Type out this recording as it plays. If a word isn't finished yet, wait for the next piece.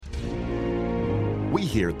We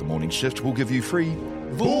here at The Morning Shift will give you free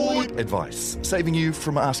void advice, saving you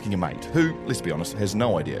from asking a mate who, let's be honest, has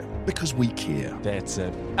no idea, because we care. That's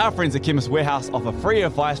it. Our friends at Chemist Warehouse offer free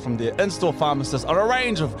advice from their in-store pharmacists on a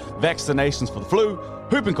range of vaccinations for the flu,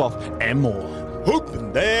 whooping cough, and more.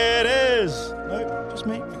 Whooping, there it is. No, just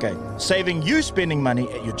me. Okay, saving you spending money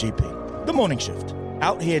at your GP. The Morning Shift.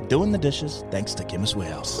 Out here doing the dishes thanks to Chemist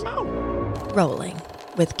Warehouse. Rolling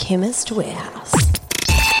with Chemist Warehouse.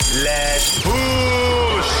 Let's push.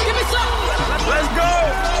 Give me some. Let's go.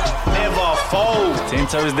 Never fold. 10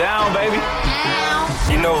 toes down, baby.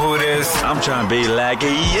 You know who it is. I'm trying to be like you,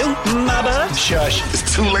 my bud. Shush.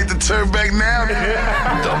 It's too late to turn back now.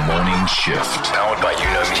 The Morning Shift. Powered by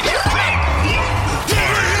YOUKNOW Media.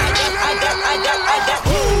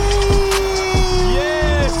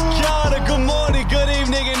 Yes, Kiara, good morning, good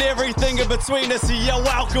evening, and everything in between us. You're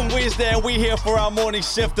welcome Wednesday, and we here for our morning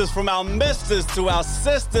shifters. From our misters to our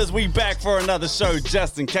sisters, we back for another show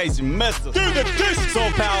just in case you missed us. Do the dish. It's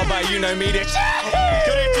all powered by YOUKNOW Media.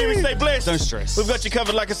 Good evening, we stay blessed. Don't stress. We've got you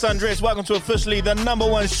covered like a sundress. Welcome to officially the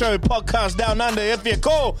 #1 show podcast Down Under. If you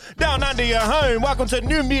call Down Under your home, welcome to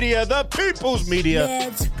new media, the people's media.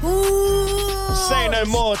 Let's push. Say no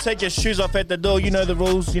more. Take your shoes off at the door. You know the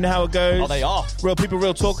rules. You know how it goes. Oh, they are. Real people,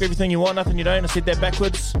 real talk. Everything you want, nothing you don't. I said that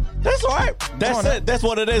backwards. That's all right. That's on, it. That's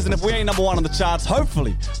what it is. And if we ain't #1 on the charts,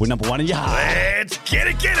 hopefully we're #1 in your heart. Let's get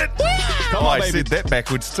it. Come Oh, on, I baby. said that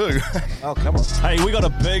backwards too. Oh, come on. Hey, we got a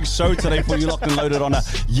big show today for you, locked and loaded on a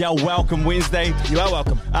Welcome Wednesday. You are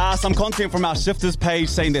welcome. Some content from our shifters page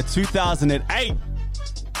saying that 2008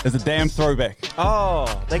 is a damn throwback. Oh,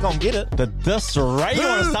 they gonna get it. The disarray. You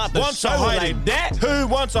want to start the wants show a hiding? like that? Who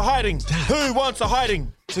wants a hiding? Who wants a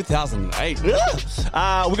hiding? 2008.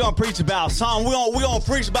 We're gonna preach about something. We're gonna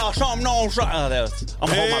preach about something. No, I'm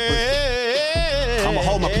gonna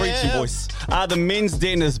hold my preachy voice. The men's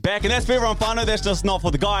den is back, and that's for everyone. Whānau, that's just not for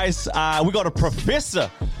the guys. We got a professor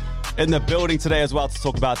in the building today as well to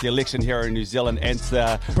talk about the election here in New Zealand and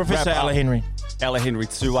to Professor wrap up- Ella Henry. Ella Henry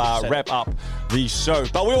to wrap up the show.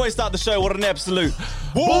 But we always start the show with an absolute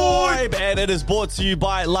vibe, and it is brought to you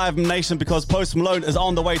by Live Nation because Post Malone is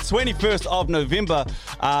on the way 21st of November.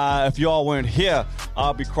 If you all weren't here,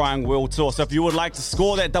 I'll be crying world tour. So if you would like to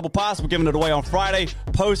score that double pass, we're giving it away on Friday.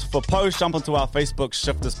 Post for post, jump onto our Facebook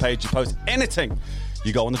Shifters page. You post anything,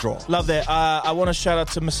 you go in the draw. Love that. I want to shout out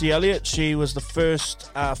to Missy Elliott. She was the first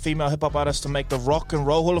female hip-hop artist to make the Rock and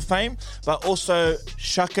Roll Hall of Fame, but also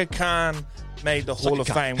Shaka Khan made the Hall of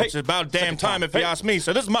Khan. Fame, which Hey. is about damn Shaka Khan. time if you Hey. ask me.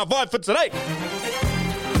 So this is my vibe for today.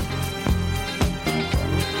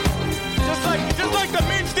 Just like the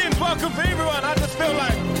men's den's welcome for everyone. I just feel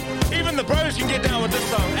like even the bros can get down with this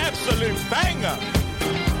song. Absolute banger.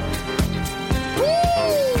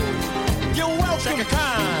 Woo! You're welcome. Shaka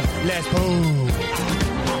Khan. Let's move.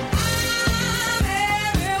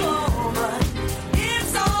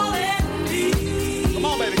 Come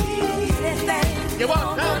on, baby. You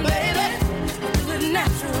want come, baby?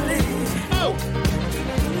 Oh.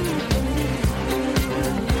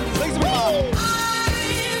 Sing some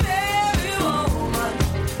more.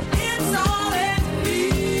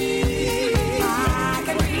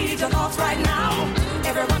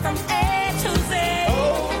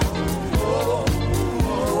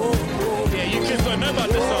 Yeah, you kids don't know about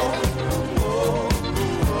this song.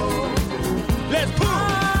 Let's pull.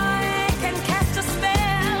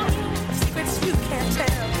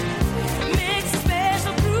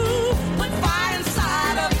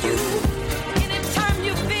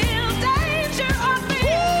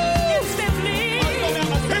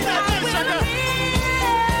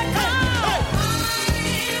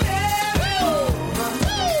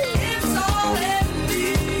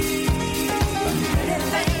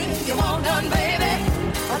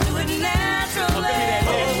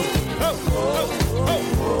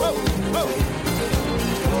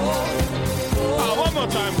 One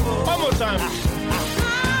more time.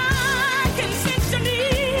 I can sense your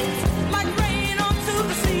needs like rain onto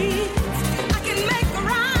the seas. I can make a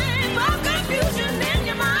rhyme of confusion in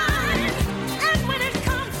your mind. And when it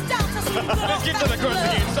comes down to some Let's get to the chorus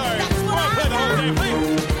again. Sorry. That's Come what on, play the whole thing,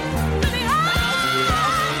 please.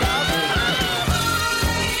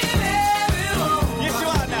 Yes, you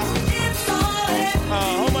are now.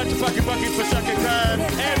 A whole bunch of fucking buckets for Shaka Khan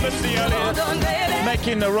and Missy Elliott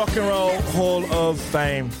making the Rock and Roll Hall of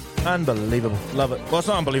Fame. Unbelievable. Love it. Well, it's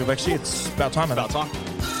not unbelievable, actually. It's about time. About time.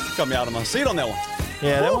 Got me out of my seat on that one.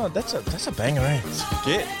 Yeah, that one, that's a banger, eh?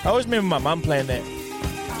 Yeah. I always remember my mum playing that.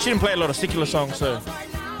 She didn't play a lot of secular songs, so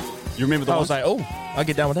You remember the I one? was like, oh, I'll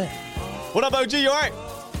get down with that. What up, OG? You all right?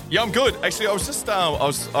 Yeah, I'm good. Actually, I was just I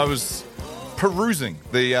was perusing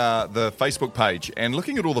the Facebook page and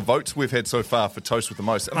looking at all the votes we've had so far for Toast with the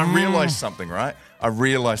Most, and I realised something, right?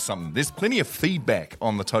 There's plenty of feedback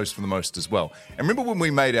on the Toast for the Most as well. And remember when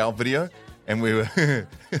we made our video and we were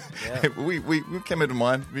we came into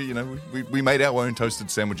mind, we made our own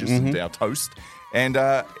toasted sandwiches and our toast, and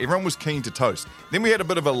everyone was keen to toast. Then we had a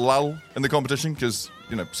bit of a lull in the competition because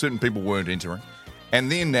certain people weren't entering,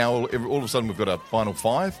 and then now all of a sudden we've got a final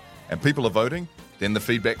 5 and people are voting. Then the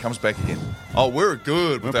feedback comes back again. Oh, we're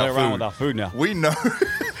good with our food. We're around with our food now. We know.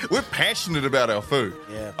 We're passionate about our food.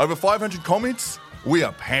 Yeah. Over 500 comments, we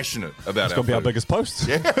are passionate about It's our going to be our food. biggest post.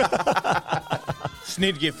 Yeah. Just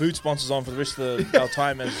need to get food sponsors on for the rest of our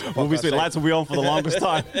time. Lights will be on for the longest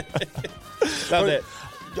time. Love that.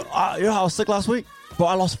 You know how I was sick last week? But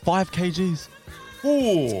I lost 5 kgs.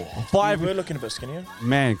 Ooh. 5. You were looking a bit skinnier.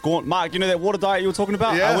 Man, Mark, you know that water diet you were talking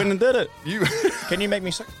about? Yeah. I went and did it. Can you make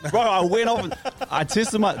me sick? Bro, I went off. I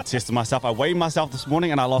tested myself. I weighed myself this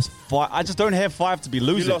morning and I lost 5. I just don't have 5 to be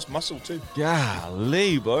losing. You lost muscle too.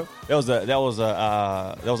 Golly, bro. That was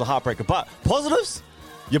a heartbreaker. But positives,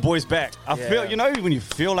 your boy's back. I feel, when you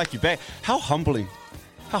feel like you're back, how humbling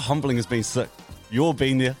has been sick. You all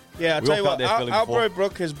been there. Yeah, I'll We tell all you felt what, that feeling our before. bro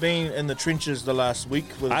Brook has been in the trenches the last week.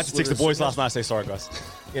 I had to text the boys last night and say, sorry, guys.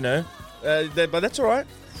 But that's all right.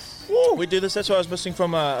 We do this. That's what I was missing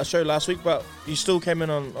from a show last week, but you still came in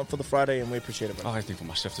on for the Friday, and we appreciate it. I think for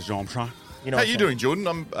my shift is Jean, I'm trying. How you doing,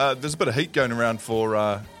 Jordan? There's a bit of heat going around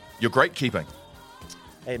for your great keeping.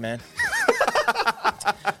 Hey, man.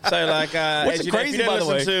 So, like, as you crazy, if you by didn't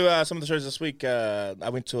the listen to some of the shows this week, I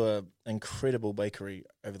went to an incredible bakery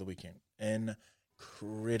over the weekend.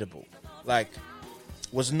 Incredible. Like,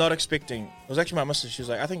 was not expecting. It was actually my missus. She was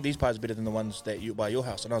like, I think these pies are better than the ones that you by your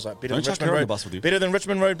house. And I was like, better Don't than chuck Richmond her on the Road. bus with you. Better than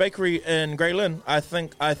Richmond Road Bakery in Grey Lynn. I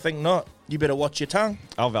think not. You better watch your tongue.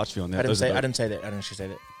 I'll vouch for you on that. I didn't say that. I didn't actually say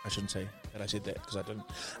that. I shouldn't say that I said that because I didn't.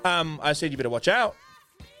 I said you better watch out.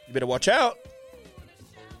 You better watch out.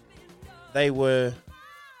 They were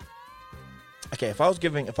okay. If I was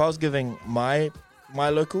giving my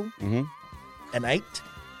local an 8,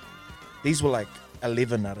 these were like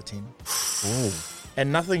 11 out of 10. Ooh.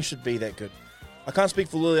 And nothing should be that good. I can't speak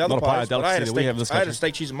for all the other Not a pie pies, but I had a delicacy that we have in this steak. I had a country.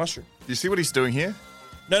 steak, cheese, and mushroom. Do you see what he's doing here?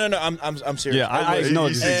 No. I'm serious. Yeah, I know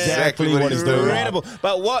He's exactly what he's doing. Incredible.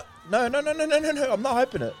 But what? No. I'm not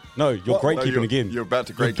hyping it. No, you're What? great No, keeping again. You're about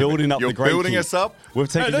to You're great building up You're the great building keep. us up. We've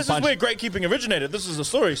taken No, this the is punch. where great keeping originated. This is the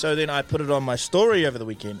story. So then I put it on my story over the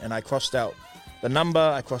weekend, and I crossed out the number,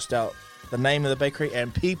 I crossed out the name of the bakery,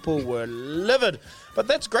 and people were livid. But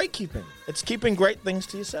that's great keeping. It's keeping great things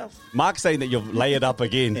to yourself. Mark's saying that you've layered up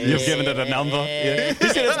again. You've given it a number. Yeah. He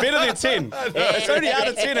said it's better than 10. It's only out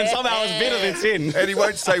of 10 and somehow it's better than 10. And he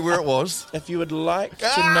won't say where it was. If you would like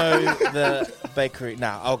to know the bakery,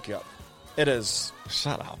 I'll give up. It is.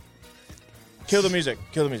 Shut up. Kill the music.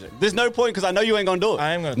 There's no point because I know you ain't going to do it.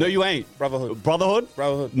 I am gonna No, do it. you ain't. Brotherhood.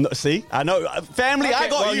 Brotherhood? No, see? I know. Family, I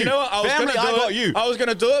got well, you. You know what? I was Family, gonna do I got it. you. I was going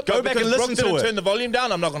to do it. Go but back because and listen Brook to didn't it. turn the volume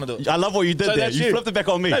down, I'm not going to do it. I love what you did So there. that's You you. flipped it back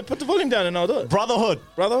on me. Hey, put the volume down and I'll do it. Brotherhood.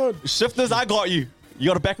 Brotherhood. Shifters, I got you. You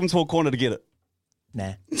got to back them to a corner to get it.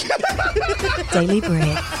 Nah. Daily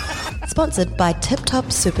Bread. Sponsored by Tip Top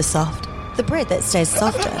Super Soft, the bread that stays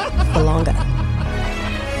softer for longer.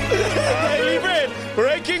 Daily bread.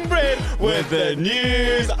 Breaking bread With the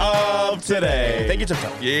news of today. Thank you, Tip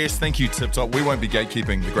Top. Yes, thank you, Tip Top. We won't be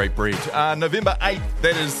gatekeeping the great bread. November 8th,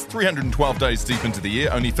 that is 312 days deep into the year.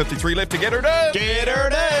 Only 53 left to get her done. Get her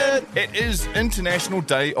done. It is International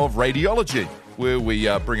Day of Radiology, where we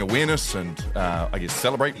bring awareness and,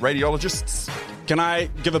 celebrate radiologists. Can I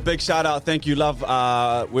give a big shout out? Thank you, love.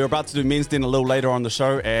 We're about to do Men's Den a little later on the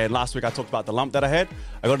show, and last week I talked about the lump that I had.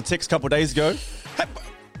 I got a text a couple of days ago.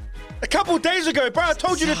 A couple of days ago, bro, I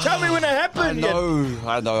told you to tell me when it happened.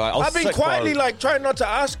 I know. I've been quietly, trying not to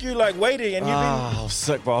ask you, waiting, and you've been... I was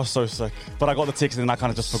sick, bro. I was so sick. But I got the text and then I kind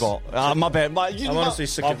of just forgot. My bad. I'm honestly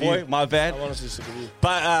sick of boy, you. My bad. I'm honestly sick of you.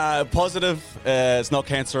 But positive. It's not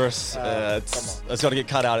cancerous. Come It's got to get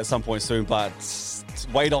cut out at some point soon, but it's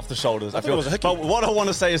weight off the shoulders. I thought it was a hickey. But what I want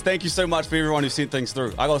to say is thank you so much for everyone who sent things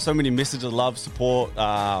through. I got so many messages of love, support.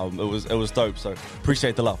 It was dope. So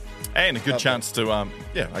appreciate the love. And a good chance to,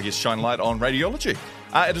 shine light on radiology.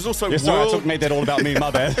 It is also Sorry, I made that all about me.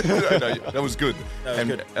 My bad. No, that was good. That was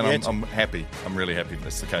good. And I'm happy. I'm really happy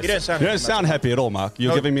that's the case. You don't sound You don't sound happy at all, Mark.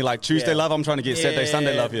 You're giving me Tuesday love. I'm trying to get Saturday,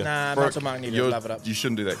 Sunday love here. Nah, Brooke, not so much. Need to love it up. You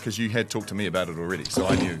shouldn't do that because you had talked to me about it already, so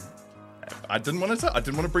I knew. I didn't want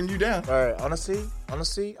to bring you down. All right,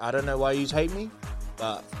 honestly, I don't know why you hate me,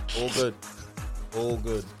 but all good. All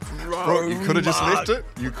good. Bro, you could have just left it.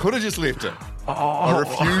 You could have just left it. I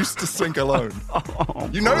refuse to sink alone.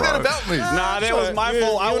 You know that about me. Nah, that was my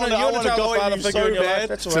fault. I want to go at you so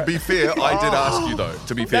bad. To be fair, I did ask you though.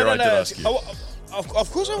 To be fair, I did ask you.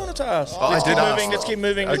 Of course I wanted to ask. I Let's did keep ask. moving. Let's keep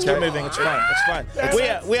moving. Let's keep moving. It's fine. It's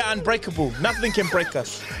fine. We're unbreakable. Nothing can break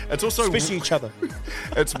us. It's also Especially each other.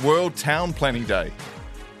 It's World Town Planning Day.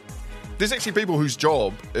 There's actually people whose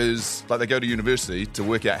job is like they go to university to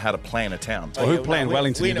work out how to plan a town. Well, who planned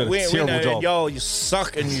Wellington? You did a terrible job. Yo, you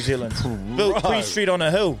suck in New Zealand. Built Queen Street on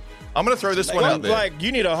a hill. I'm going to throw this one out there. Like,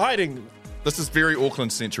 you need a hiding. This is very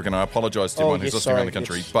Auckland-centric, and I apologise to everyone who's listening around the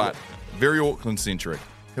country, but very Auckland-centric.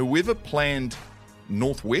 Whoever planned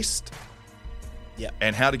Northwest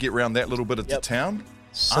and how to get around that little bit of the town,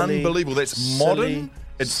 unbelievable. That's modern.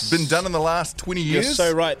 It's been done in the last 20 years. You're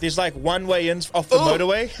so right. There's like one way in off the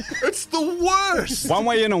motorway. It's the worst. One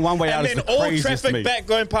way in and one way out is the craziest and then all traffic back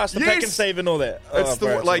going past the pack and save and all that. It's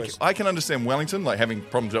I can understand Wellington, like having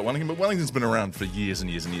problems about Wellington, but Wellington's been around for years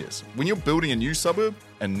and years and years. When you're building a new suburb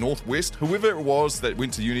and Northwest, whoever it was that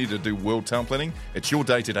went to uni to do World Town Planning, it's your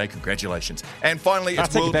day today. Congratulations. And finally, I'll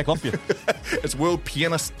take it back off you. It's World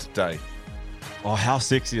Pianist Day. Oh, how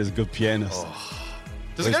sexy is a good pianist?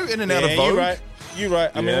 Does it go in and out of vogue? You're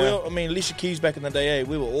right. I mean, Alicia Keys back in the day,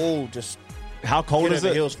 we were all just. How cold is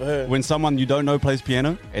it heels for her. when someone you don't know plays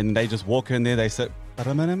piano and they just walk in there, they sit. Oh,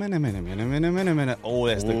 that's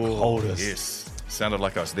the coldest. Yes. Sounded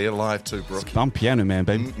like I was there live too, Brooke. I'm piano man,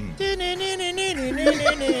 baby.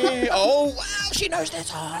 Oh, wow, she knows that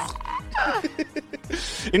song.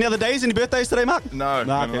 Any other days? Any birthdays today, Mark? No,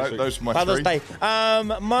 those are my Father's three. Day.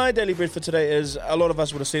 My daily bread for today is, a lot of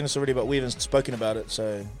us would have seen this already, but we haven't spoken about it,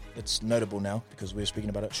 so it's notable now because we're speaking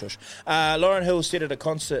about it. Shush. Lauryn Hill said at a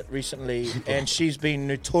concert recently, and she's been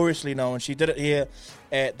notoriously known. She did it here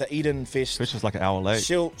at the Eden Fest. Which was like an hour late.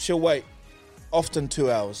 She'll wait, often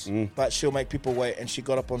 2 hours, but she'll make people wait. And she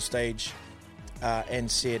got up on stage and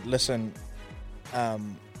said, "Listen,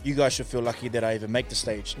 you guys should feel lucky that I even make the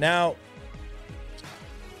stage." Now,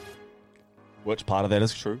 which part of that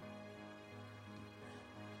is true?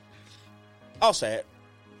 I'll say it.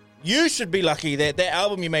 You should be lucky that that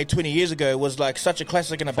album you made 20 years ago was like such a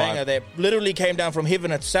classic and a banger that literally came down from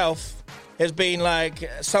heaven itself. Has been like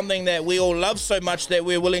something that we all love so much that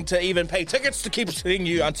we're willing to even pay tickets to keep seeing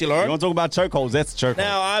you, Aunty Lauren. You want to talk about chokeholds? That's chokehold.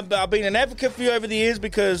 Now, I've been an advocate for you over the years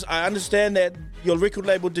because I understand that your record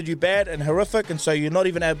label did you bad and horrific, and so you're not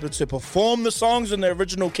even able to perform the songs in the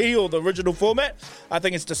original key or the original format. I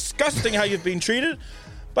think it's disgusting how you've been treated.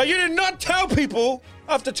 But you did not tell people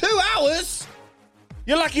after 2 hours.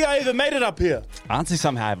 You're lucky I even made it up here. Auntie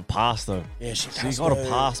somehow have a pass, though. Yeah, she's got a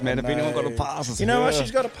pass, man. If anyone got a pass, it's you know her. why she's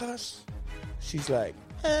got a pass? She's like,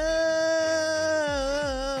 oh.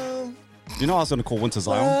 You know I was going to call Winter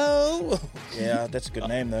Zion? Oh. Yeah, that's a good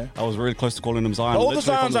name, though. I was really close to calling him Zion. All the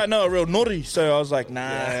Zions I know are real naughty, so I was like,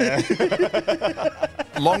 nah.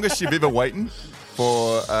 Longest you've ever waited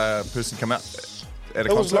for a person to come out at a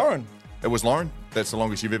concert? It was Lauren. It was Lauren? That's the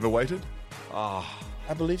longest you've ever waited? I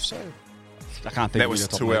believe so. I can't think That of was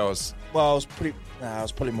it off the 2 top of my head. hours. Well, it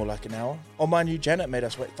was probably more like an hour. Oh, mind you, Janet made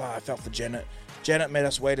us wait. I felt for Janet. Janet made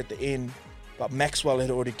us wait at the end, but Maxwell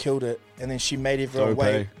had already killed it, and then she made everyone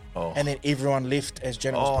wait, and then everyone left as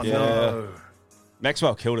Janet was performing. No.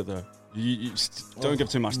 Maxwell killed it, though. You don't give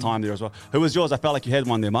too much time there as well. Who was yours? I felt like you had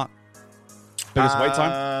one there, Mark. Biggest wait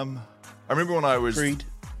time? I remember when I was... Creed.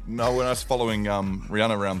 No, when I was following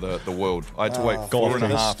Rihanna around the world, I had to wait Go off,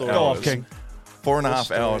 4.5 hours. Go off, King.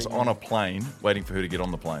 4.5 hours on a plane waiting for her to get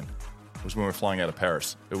on the plane. It was when we were flying out of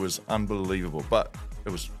Paris. It was unbelievable, but it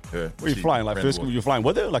was her. Were you flying? Like first, you were flying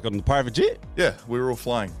with her, like on the private jet? Yeah, we were all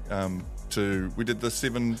flying. We did the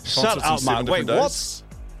 7 Shut concerts up, in 7 man. different Wait, days.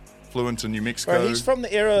 Flew into New Mexico. Bro, he's from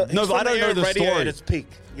the era. No, but I don't know the radio story. at its peak.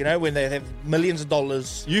 You know, when they have millions of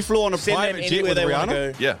dollars. You flew on a Send them private jet anywhere with they wanna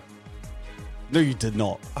Rihanna? go. Yeah, No, you did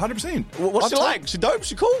not. 100%. What's she like? She dope?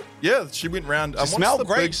 She cool? Yeah, she went round. She smells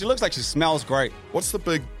great. She looks like she smells great. What's the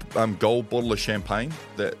big gold bottle of champagne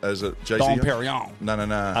that is it Jay-Z? Dom Perignon. No.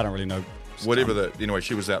 I don't really know. Whatever that. Anyway,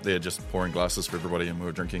 she was out there just pouring glasses for everybody, and we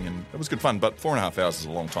were drinking, and it was good fun. But 4.5 hours is a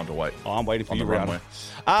long time to wait. Oh, I'm waiting for on you, the Rihanna. runway.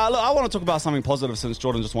 Look, I want to talk about something positive since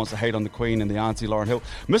Jordan just wants to hate on the Queen and the Auntie Lauryn Hill.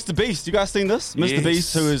 Mr. Beast, you guys seen this? Mr. Yes.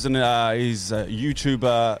 Beast, who is he's a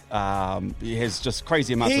YouTuber. He has just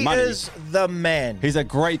crazy amounts of He money. is the man. He's a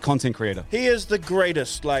great content creator. He is the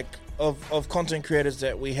greatest, of content creators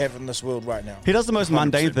that we have in this world right now. He does the most 100%.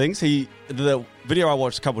 mundane things. The video I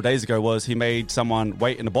watched a couple of days ago was he made someone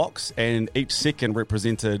wait in a box, and each second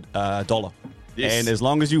represented $1. Yes. And as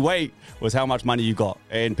long as you wait was how much money you got.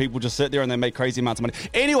 And people just sit there and they make crazy amounts of money.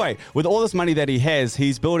 Anyway, with all this money that he has,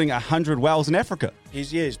 he's building 100 wells in Africa.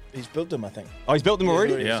 He's built them, I think. Oh, he's built them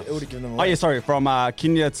already? He's already given them away. Oh, yeah, sorry. From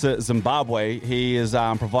Kenya to Zimbabwe, he is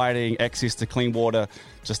providing access to clean water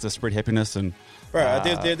just to spread happiness. And Bro,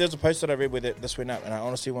 there's a post that I read where this went up, and I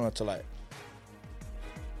honestly wanted to, like,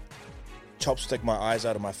 chopstick my eyes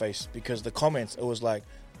out of my face, because the comments, it was like,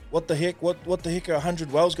 what the heck? What the heck are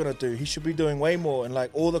 100 wells going to do? He should be doing way more. And,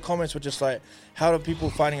 like, all the comments were just like, how are people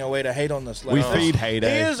finding a way to hate on this? Like, we feed hate, He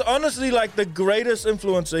is honestly, like, the greatest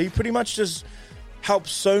influencer. He pretty much just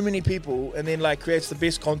helps so many people and then, like, creates the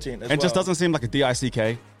best content as well. It just doesn't seem like a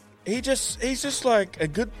DICK. He's just like a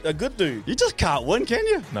good dude. You just can't win, can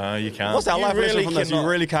you? No, you can't. What's our You life lesson really from this? You cannot.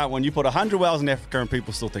 really can't win. You put 100 wells in Africa and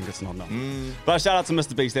people still think it's not enough. But shout out to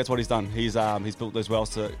Mr. Beast. That's what he's done. He's built those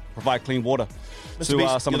wells to provide clean water to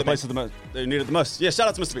Beast, some of you're the places that need it the most. Yeah, shout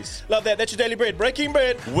out to Mr. Beast. Love that. That's your daily bread. Breaking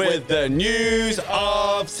bread With the news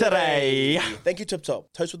of today. Thank you, Tip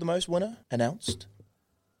Top. Toast with the most winner announced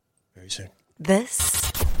very soon.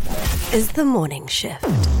 This is the morning shift.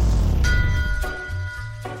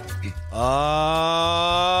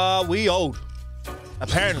 We old.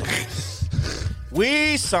 Apparently.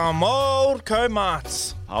 We some old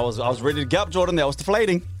co-marts. I was ready to get up, Jordan. That was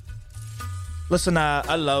deflating. Listen,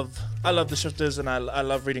 I love the shifters, and I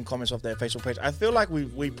love reading comments off their Facebook page. I feel like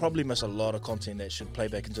we probably miss a lot of content that should play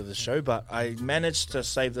back into the show, but I managed to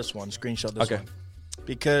save this one, screenshot this one.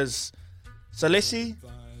 Because, Salesi,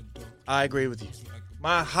 I agree with you.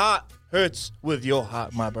 My heart hurts with your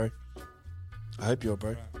heart, my bro. I hope you're a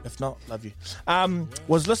bro. If not, love you.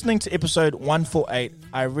 Was listening to episode 148.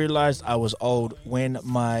 I realized I was old when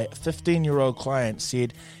my 15-year-old client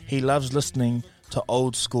said he loves listening to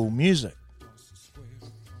old school music.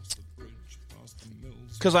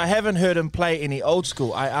 Because I haven't heard him play any old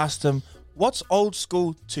school. I asked him, what's old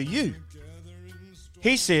school to you?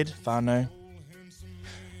 He said, Whānau,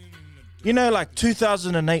 you know, like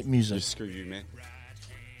 2008 music. Screw you, man.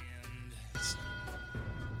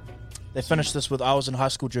 They finished this with, I was in high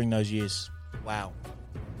school during those years. Wow.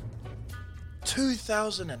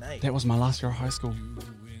 2008. That was my last year of high school.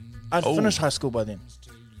 I'd finished high school by then.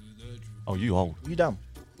 Oh, you old. You dumb.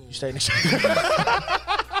 You stay next How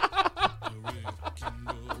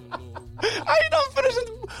you not finishing?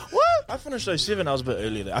 What? I finished 07. I was a bit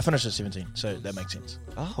earlier there. I finished at 17, so that makes sense.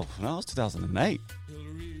 Oh, no, it was 2008.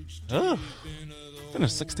 Oh,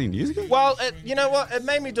 finished 16 years ago? Well, you know what? It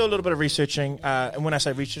made me do a little bit of researching. And when I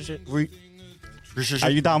say researching... Are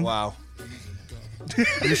you dumb? Wow.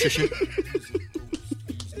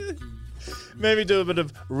 Made me do a bit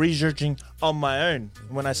of researching on my own.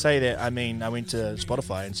 When I say that, I mean I went to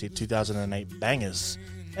Spotify and said 2008 bangers.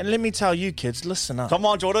 And let me tell you, kids, listen up. Come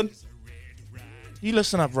on, Jordan. You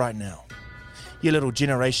listen up right now. You little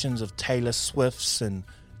generations of Taylor Swifts and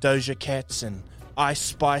Doja Cats and Ice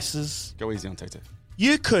Spices. Go easy on Tate.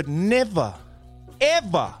 You could never,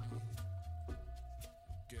 ever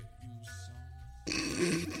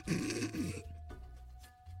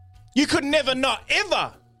you could never not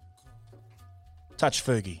ever touch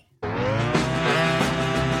Fergie.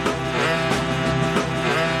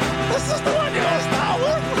 This is the one you're going to start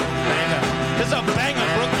with. Banger. This is a banger,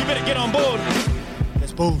 Brook. You better get on board.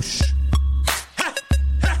 That's boosh. Ha,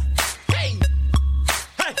 ha, hey.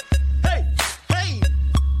 Hey, hey, hey.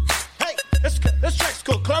 Hey, this track's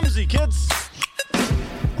called Clumsy, kids.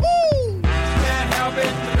 Woo! Can't help it.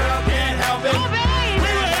 Can't help it. We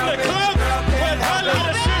were in the club with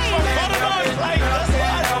highlighter shirts from Cottonmouth. Like,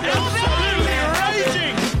 absolutely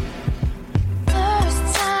raging. First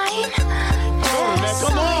time.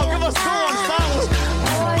 Come on, give us four on Stars.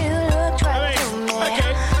 I mean,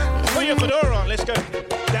 okay. Put your fedora on. Let's go.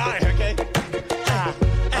 Die, okay?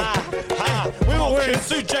 We were wearing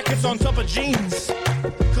suit jackets on top of jeans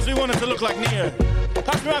because we wanted to look like Neo.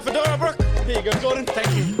 Pass me my fedora, Brook. Here you go, Gordon. Thank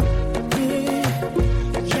you.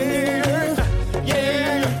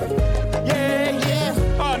 Yeah.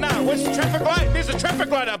 Oh, no. Where's the traffic light? There's a traffic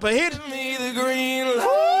light up ahead. Give me the green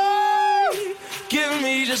light. Give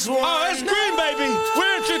me just one. Oh, it's green, baby.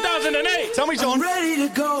 We're in 2008. Tell me, John. I'm ready to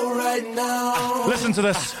go right now. Listen to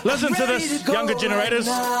this. Listen to this, younger generators.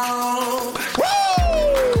 Now.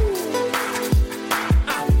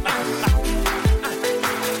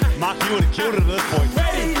 Mark, you would have killed it at this point.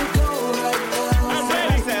 Ready. Ready to go right now. I'm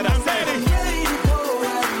ready. I'm ready. Ready to go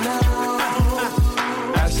right now.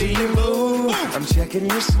 I see you move. I'm checking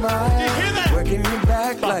your smile. You hear that? Working your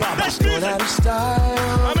back like That's going music. out of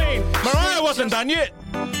style. I mean, Mariah wasn't done yet.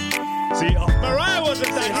 See, Mariah wasn't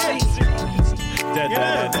done yet.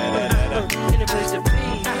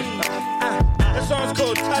 This song's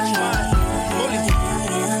called Touch My.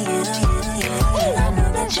 I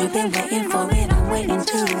know that you've been waiting for it, I'm waiting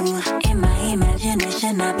too. In my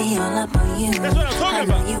imagination, I be all up on you. That's what I'm talking I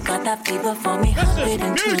know about. you got that fever for me,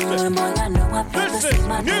 forbidden too. And boy, I know I feel the This is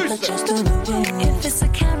same, I feel it music. just through the room. If it's a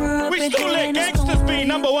camera up We in still here, let and it's gangsters be going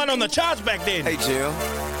number one on the charts back then. Hey, Jill.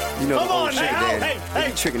 You know Come the old on trick, now. Daddy. Hey, They hey.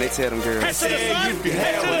 be tricking, they tell them girls. Head to the side.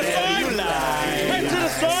 Head to the side. Head to the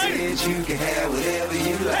side. Said you can have whatever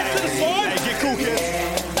you like. Head to the side. Hey, get cool, kid.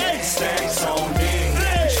 Hey. Stacks on me.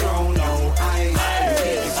 Hey. Patron on ice.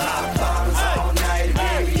 Hey. Pop bottles all night,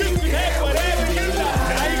 Hey, baby. you can have whatever you like.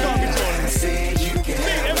 Now you can't be talking. Said you can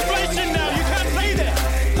See, have inflation now, you can't say that.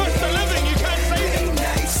 Cost of living, you can't say that.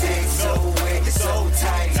 night sex so wet, so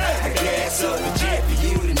tight. I gas up the jet for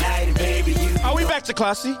you tonight, and baby, you. Are we back to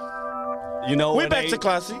classy? You know, We're it back to ain't-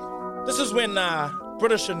 classy. This is when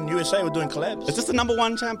British and USA were doing collabs. Is this the number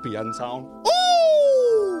one champion sound?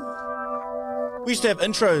 Ooh! We used to have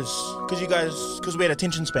intros because we had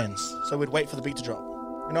attention spans, so we'd wait for the beat to drop.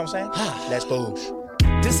 You know what I'm saying? That's bullshit.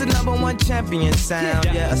 This is number one champion sound.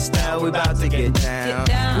 Yeah, a style we about to get down.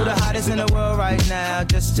 Who the hottest in the world right now?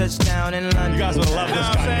 Just touched down in London. You guys would love You know this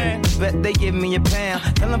what I'm guy. saying? Bet they give me a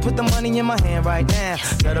pound. Tell them put the money in my hand right now.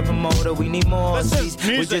 Set up a motor, we need more This is seats.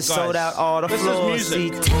 We music, just guys. sold out all the This is floor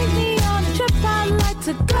music. seats. Take me on a trip, I'd like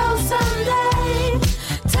to go someday.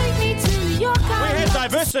 Take me to New York, We had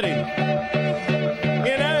diversity.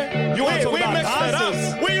 You know? You wanna talk we about mixed it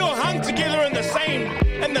dances? up. We all hung together in the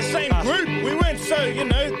same group. We weren't so,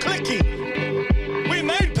 clicky. We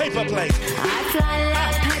made paper planes. I fly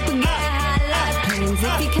like paper, get high like planes.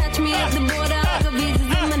 If you catch me at the border, I got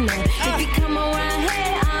visas in my name. If you come around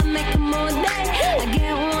here, I'll make them all day. I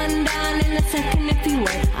get one down in a second if you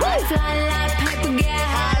wait. I fly like paper, get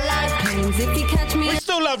high like planes. If you catch me We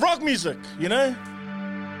still love rock music, you know?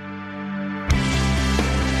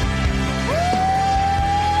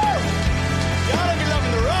 Y'all don't be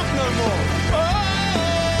loving the rock no more.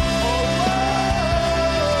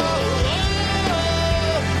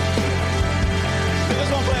 Let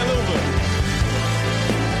this one play a little bit.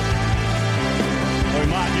 Oh,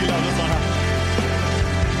 Mark, you love this one, huh?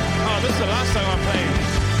 Oh, this is the last song I'm playing.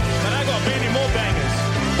 But I got many more bangers.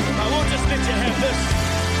 I won't just let you have this.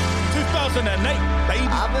 2008, baby.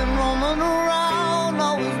 I've been roaming around,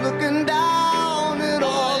 always looking down at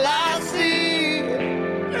all I see.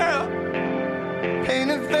 Yeah.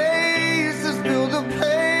 Painted faces fill the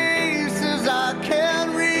places I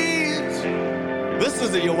can't reach. This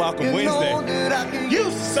is Your Welcome Wednesday. that I can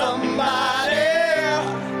You somebody.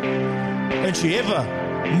 When she ever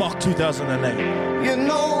mocked 2008. You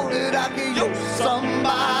know that I can use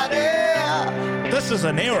somebody. This is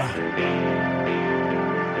an era.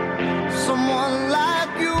 Someone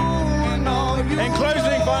like you. And all you In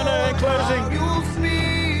closing, Bono, in closing. use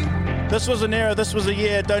me. This was an era. This was a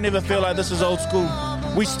year. Don't ever feel like this is old school.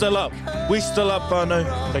 We still up. We still up, Bono.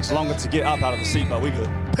 Takes longer to get up out of the seat, but we good.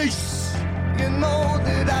 Peace. You know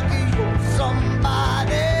that I can use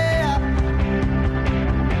somebody.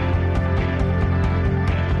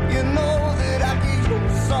 You know that I can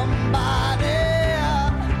use somebody.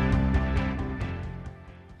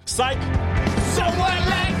 Psych. Someone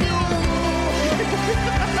like you.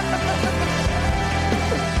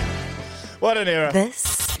 What an era.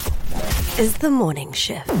 This is the morning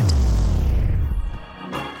shift.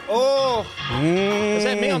 Oh. Is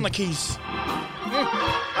that me on the keys?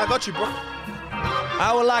 I got you, bro.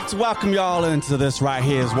 I would like to welcome y'all into this right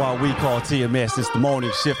here is what we call TMS. It's the morning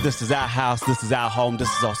shift. This is our house. This is our home. This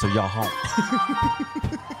is also your home.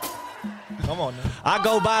 Come on now. I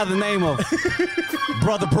go by the name of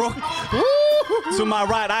Brother Brook. To my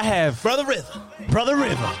right, I have Brother River. Brother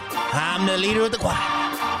River. I'm the leader of the choir.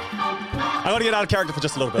 I got to get out of character for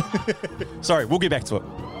just a little bit. Sorry, we'll get back to it.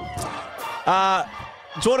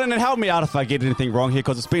 Jordan, and help me out if I get anything wrong here,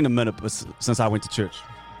 because it's been a minute since I went to church.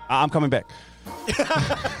 I'm coming back. Do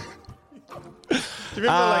you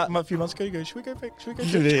remember like a few months ago, you go, should we go back? Should we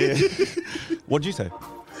go back? What'd you say?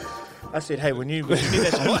 I said, hey, when you need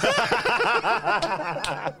that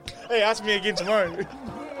tomorrow. Hey, ask me again tomorrow.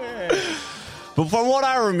 But from what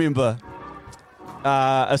I remember,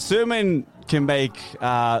 a sermon can make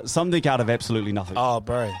something out of absolutely nothing. Oh,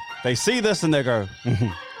 bro. They see this and they go,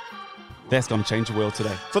 that's going to change the world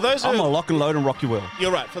today. For those I'm who, going to lock and load and rock your world.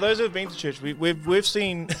 you're right. For those who have been to church, we've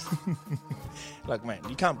seen. Like, man,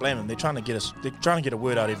 you can't blame them. They're trying to get us. They're trying to get a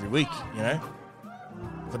word out every week. You know,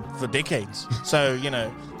 for decades. So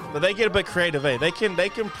but they get a bit creative. They can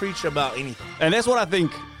preach about anything. And that's what I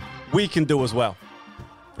think we can do as well.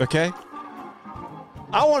 Okay?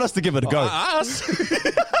 I want us to give it a go. Us?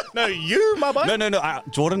 No, you, my boy. No.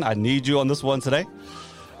 Jordan, I need you on this one today.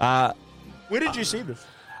 Where did you see this?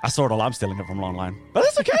 I saw it all. I'm stealing it from online. But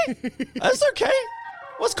that's okay. That's okay.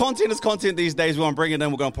 What's content is content these days. We're going to bring it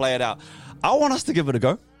in. We're going to play it out. I want us to give it a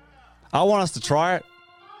go. I want us to try it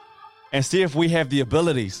and see if we have the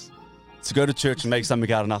abilities to go to church and make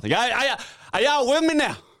something out of nothing. Are y'all with me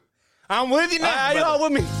now? I'm with you now. Are y'all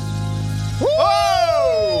with me?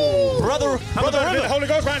 Whoa! Brother the Holy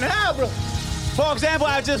Ghost right now, bro. For example,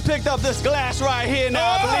 I just picked up this glass right here. Now,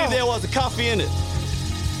 I believe there was a coffee in it.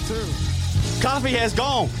 Coffee has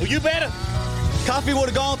gone. Well, you better. Coffee would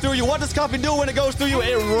have gone through you. What does coffee do when it goes through you?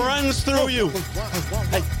 It runs through you.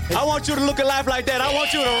 I want you to look at life like that. I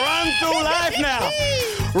want you to run through life now.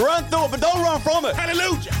 Run through it, but don't run from it.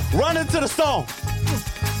 Hallelujah. Run into the storm.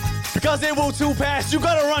 Because it will too pass. You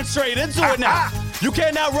got to run straight into it now. You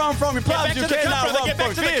cannot run from your problems. You cannot run Get back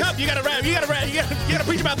from to the fears. cup. You got to rap. You got to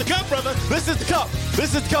preach about the cup, brother. This is the cup.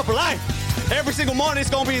 This is the cup of life. Every single morning, it's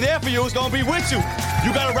going to be there for you. It's going to be with you.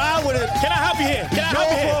 You got to ride with it. Can I help you here? Can I help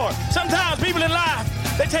you Go here? for it. Sometimes people in life,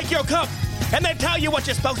 they take your cup and they tell you what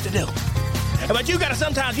you're supposed to do. But you gotta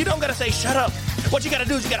sometimes, you don't gotta say shut up. What you gotta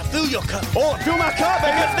do is you gotta fill your cup. Oh, fill my cup,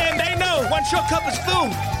 baby. Because then they know once your cup is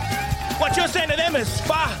full, what you're saying to them is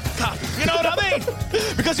fire cup. You know what I mean?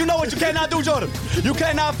 Because you know what you cannot do, Jordan. You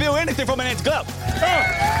cannot fill anything from an empty cup.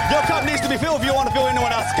 Your cup needs to be filled if you want to fill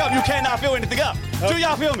anyone else's cup. You cannot fill anything up. Do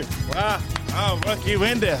y'all feel me? Wow. I'll rock you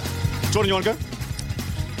in there. Jordan, you want to go?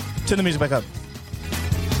 Turn the music back up.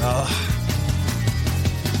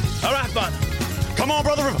 All right, fun. Come on,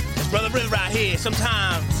 Brother River. It's Brother River right here.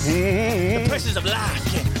 Sometimes the pressures of life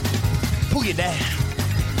can pull you down.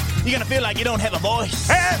 You're going to feel like you don't have a voice.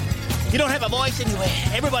 You don't have a voice anywhere.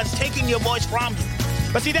 Everybody's taking your voice from you.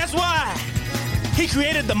 But see, that's why he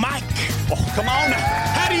created the mic. Oh, come on now.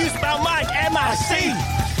 How do you spell mic? M-I-C.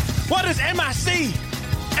 What is M-I-C?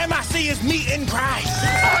 M-I-C is me in Christ.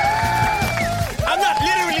 I'm not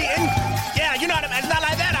literally in... Yeah, you know what I mean? It's not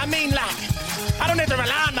like that. I mean, like, I don't have to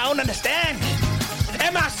rely on my own understanding.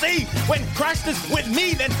 M-I-C, when Christ is with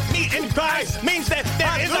me, then me in Christ means that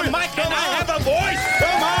there is a mic and I have a voice.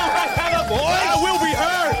 Come on, I have a voice. I will be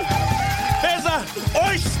heard. There's a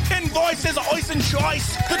ois in voice. There's a ois in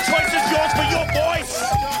choice. The choice is yours for your voice.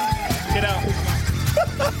 You know.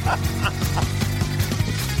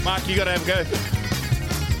 Mark, you gotta have a go.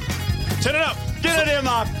 Turn it up. Get it in,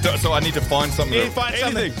 Mark. So I need to find something. You need to find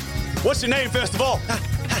something. What's your name, first of all?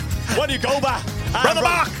 What do you go by? Brother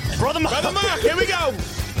Mark. Brother Mark. Brother Mark, here we go.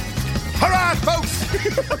 All right, folks.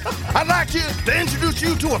 I'd like to introduce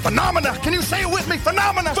you to a phenomena. Can you say it with me?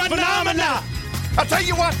 Phenomena. Phenomena. I'll tell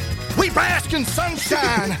you what. We bask in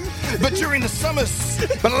sunshine, but during the summers.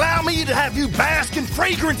 But allow me to have you bask in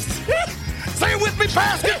fragrance. Say it with me,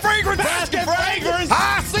 bask in fragrance. Bask in fragrance.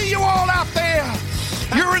 I see you all out there.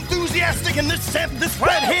 You're enthusiastic, and this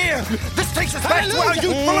right here, this takes us back to our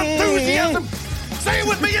youthful enthusiasm. Say it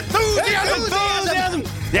with me, enthusiasm. Enthusiasm.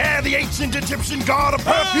 Yeah, the ancient Egyptian god of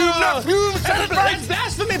perfume, not fume. Said it right. That's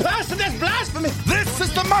blasphemy, Pastor. That's blasphemy. This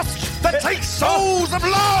is the musk that takes souls of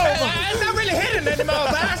love. I'm not really hitting anymore,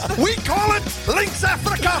 Pastor. We call it Lynx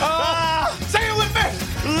Africa. Say it with me.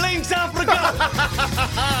 Lynx Africa.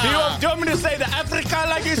 Do you want me to say the Africa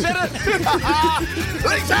like you said it?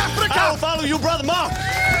 Lynx Africa. I'll follow you, Brother Mark.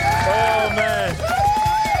 Oh, man.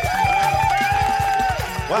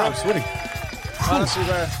 Wow, I'm sweating. Honestly,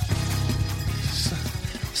 bro.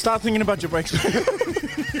 Start thinking about your breaks.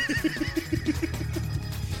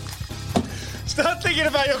 Start thinking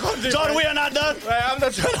about your content. Jordan, we are not done. I'm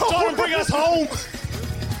not trying to... Jordan, bring us home.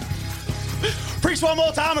 Preach one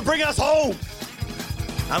more time and bring us home.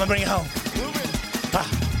 I'm going to bring it home.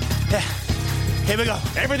 Yeah. Here we go.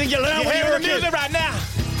 Everything you learned when you were a hearing the kid. music right now.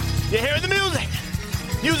 You're hearing the music.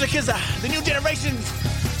 Music is the new generation's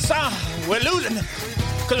sound. We're losing them.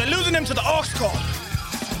 Because we're losing them to the aux cord.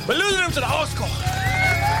 We're losing them to the aux cord.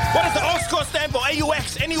 What does the aux cord stand for?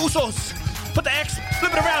 AUX. Any usos. Put the X,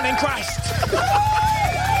 flip it around in Christ.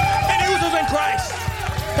 Any usos in Christ.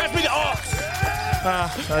 Pass me the aux.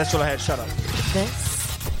 That's all I had. Shut up. This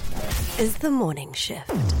is the morning shift.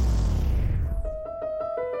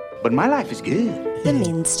 But my life is good. The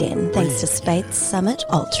Men's Den, thanks to Speights Summit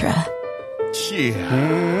Ultra.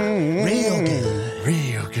 Yeah. Real good.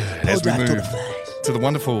 Real good. As we move to the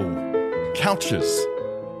wonderful couches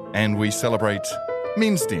and we celebrate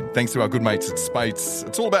Men's Den, thanks to our good mates at Speights.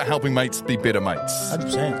 It's all about helping mates be better mates.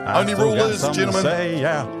 100%. Only rule is, gentlemen,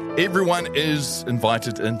 yeah. everyone is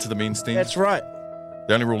invited into the Men's Den. That's right.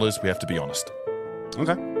 The only rule is we have to be honest.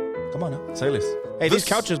 Okay. Come on now. Say less. Hey, these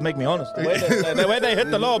couches make me honest. The way they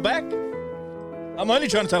hit the lower back, I'm only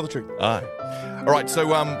trying to tell the truth. Aye. All right, so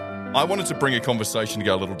I wanted to bring a conversation to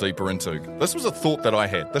go a little deeper into. This was a thought that I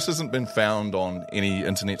had. This hasn't been found on any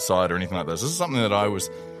internet site or anything like this. This is something that I was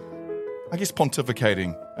I guess,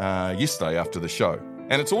 pontificating yesterday after the show.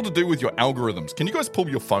 And it's all to do with your algorithms. Can you guys pull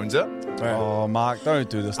your phones out? Oh, Mark, don't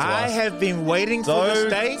do this to us. I have been waiting for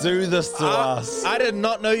this day. Don't do this to us. I did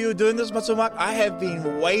not know you were doing this, Matsu Mark. I have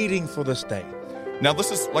been waiting for this day. Now,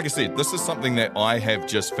 this is, like I said, this is something that I have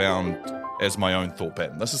just found as my own thought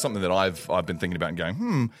pattern. This is something that I've been thinking about and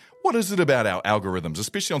going, what is it about our algorithms,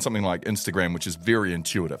 especially on something like Instagram, which is very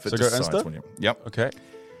intuitive. So go Insta? Yep. Okay.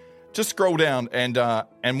 Just scroll down and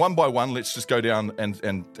one by one, let's just go down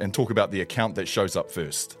and talk about the account that shows up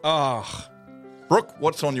first. Oh. Brooke,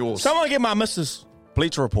 what's on yours? Someone get my missus.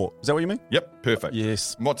 Bleacher Report. Is that what you mean? Yep, perfect.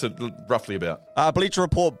 Yes. What's it roughly about? Bleacher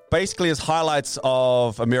Report basically is highlights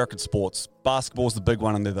of American sports. Basketball's the big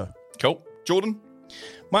one in there, though. Cool. Jordan?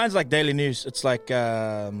 Mine's like daily news. It's like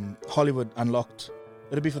Hollywood Unlocked.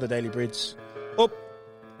 It'll be for the Daily Breads.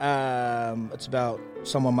 It's about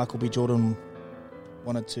someone Michael B. Jordan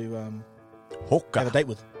wanted to have a date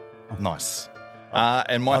with. Nice.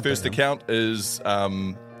 And my first account is...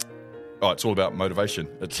 it's all about motivation.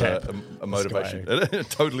 It's a motivation. It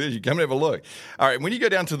totally is. You come and have a look. All right, when you go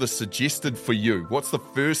down to the suggested for you, what's the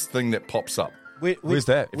first thing that pops up? Where's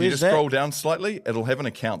that? If you just scroll down slightly, it'll have an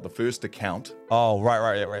account, the first account. Oh,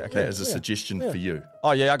 right. Okay. That is a suggestion for you.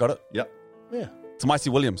 Oh, yeah, I got it. Yep. Yeah. It's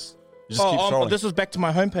Micey Williams. You just keep scrolling. This is back to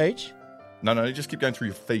my homepage. No, you just keep going through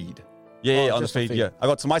your feed. Yeah, on the feed, yeah. I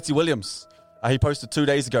got Micey Williams. He posted 2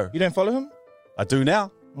 days ago. You don't follow him? I do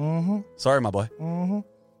now. Mm-hmm. Sorry, my boy. Mm-hmm.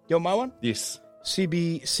 You want my one? Yes.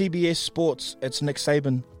 CBS Sports. It's Nick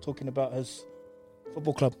Saban talking about his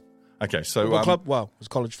football club. Okay, so... Football club? Wow, his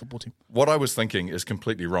college football team. What I was thinking is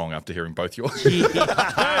completely wrong after hearing both yours.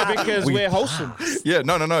 No, because we're wholesome. Yeah,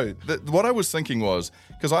 no. What I was thinking was,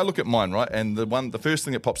 because I look at mine, right, and the first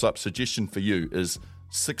thing that pops up, suggestion for you, is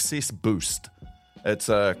Success Boost. It's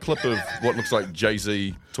a clip of what looks like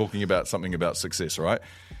Jay-Z talking about something about success, right?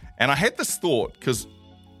 And I had this thought, because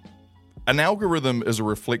an algorithm is a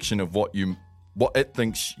reflection of what it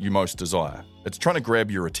thinks you most desire. It's trying to grab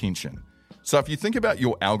your attention. So if you think about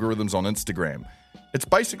your algorithms on Instagram, it's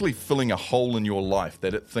basically filling a hole in your life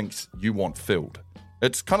that it thinks you want filled.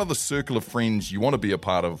 It's kind of the circle of friends you want to be a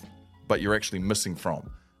part of, but you're actually missing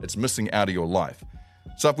from. It's missing out of your life.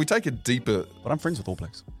 So if we take a deeper... But I'm friends with All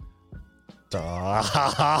Blacks. This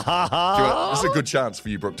is a good chance for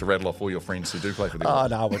you, Brooke, to rattle off all your friends who do play for the Oh,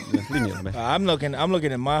 no, leave me alone, man. I'm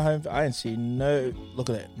looking at my home. I didn't see no... Look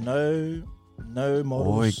at that. No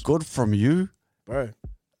models. Boy, good from you. Bro.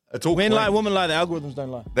 It's all Men clean. lie, women lie, the algorithms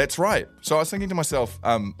don't lie. That's right. So I was thinking to myself,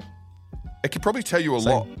 it could probably tell you a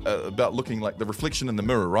lot about looking like the reflection in the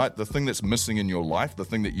mirror, right? The thing that's missing in your life, the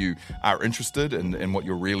thing that you are interested in and what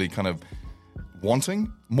you're really kind of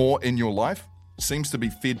wanting more in your life seems to be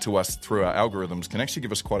fed to us through our algorithms, can actually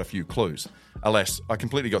give us quite a few clues. Alas, I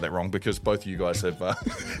completely got that wrong because both of you guys have,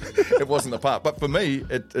 it wasn't the part. But for me,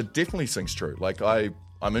 it definitely sings true. Like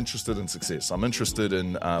I'm interested in success. I'm interested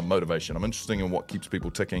in motivation. I'm interested in what keeps people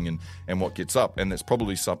ticking and what gets up. And that's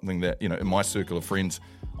probably something that, in my circle of friends,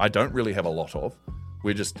 I don't really have a lot of.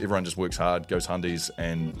 Everyone just works hard, goes hundies,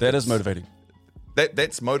 and... That is motivating.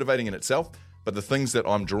 That's motivating in itself. But the things that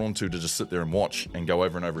I'm drawn to just sit there and watch and go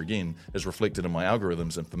over and over again is reflected in my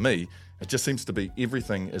algorithms. And for me, it just seems to be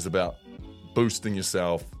everything is about boosting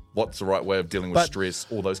yourself, what's the right way of dealing with stress,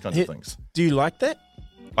 all those kinds of things. Do you like that?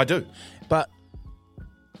 I do. But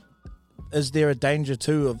is there a danger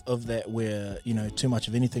too of that where, too much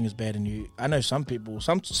of anything is bad in you? I know some people,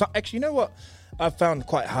 some actually, you know what I've found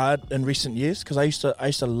quite hard in recent years? Because I used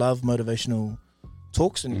to love motivational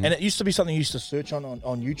talks and it used to be something you used to search on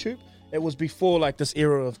YouTube. It was before like this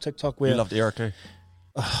era of TikTok where... You loved Eric, eh?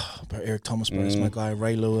 Bro, Eric Thomas, bro, is my guy,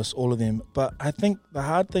 Ray Lewis, all of them. But I think the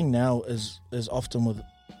hard thing now is often with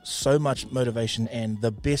so much motivation and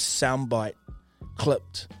the best soundbite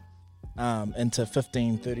clipped into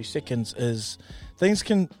 15, 30 seconds is things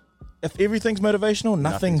can... If everything's motivational,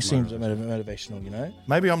 nothing seems motivational,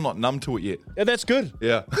 Maybe I'm not numb to it yet. Yeah, that's good.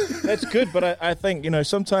 Yeah. That's good, but I think,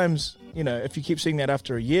 sometimes, if you keep seeing that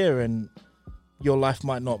after a year and your life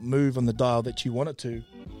might not move on the dial that you want it to.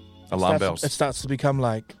 Alarm bells. It starts to become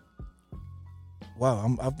like,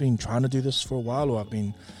 wow, I've been trying to do this for a while, or I've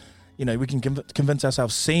been, we can convince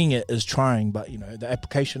ourselves seeing it is trying, but, the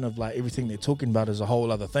application of like everything they're talking about is a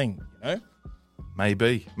whole other thing,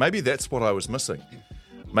 Maybe that's what I was missing.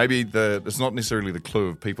 Maybe it's not necessarily the clue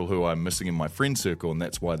of people who I'm missing in my friend circle, and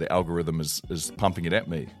that's why the algorithm is pumping it at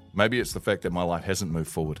me. Maybe it's the fact that my life hasn't moved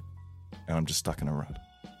forward, and I'm just stuck in a rut.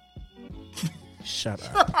 Shut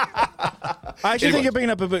up. I actually think you're bringing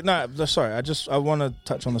up a bit... No, sorry. I want to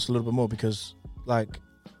touch on this a little bit more because, I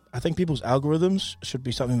think people's algorithms should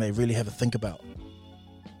be something they really have a think about.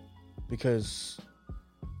 Because,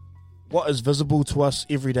 what is visible to us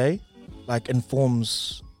every day, like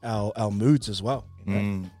informs our moods as well. You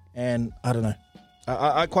know? And I don't know.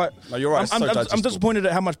 I quite. No, you're right. I'm disappointed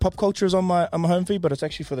at how much pop culture is on my home feed, but it's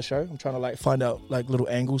actually for the show. I'm trying to like find out like little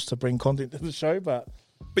angles to bring content to the show, but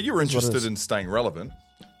you're interested in staying relevant.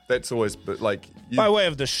 That's always, but like by way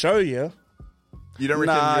of the show, yeah. You don't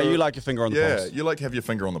reckon? Nah, you like your finger on the pulse. Yeah, you like to have your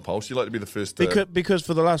finger on the pulse. You like to be the first to... Because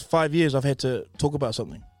for the last 5 years, I've had to talk about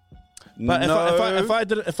something. But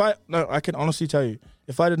I can honestly tell you,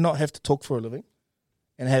 if I did not have to talk for a living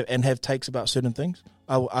and have takes about certain things,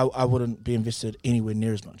 I wouldn't be invested anywhere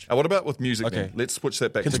near as much. What about with music? Okay. Then? Let's switch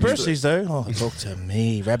that back. Conspiracies, though. Oh, talk to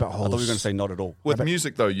me, rabbit holes. I thought you were going to say not at all. With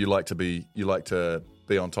music, though, you like to be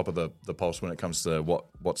on top of the pulse when it comes to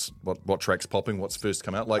what track's popping, what's first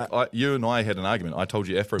come out. Like you and I had an argument. I told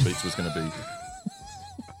you Afrobeats was going to be.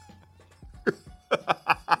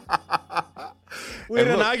 We had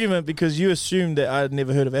an argument because you assumed that I'd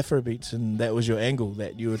never heard of Afrobeats, and that was your angle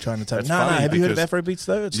that you were trying to tell me. No, have you heard of Afrobeats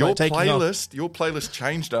though? It's your like taking off. Your playlist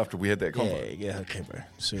changed after we had that convo. Yeah, okay, bro.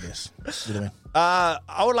 Sue this. You know what I mean?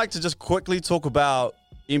 I would like to just quickly talk about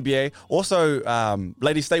NBA. Also,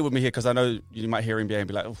 ladies, stay with me here because I know you might hear NBA and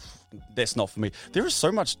be like, that's not for me. There is so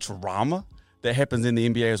much drama that happens in the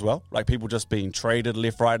NBA as well. Like people just being traded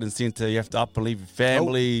left, right, and center. You have to up believe your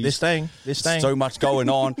family. They're staying. So much going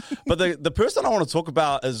on. But the person I want to talk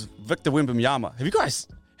about is Victor Wembanyama. Have you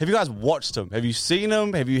guys watched him? Have you seen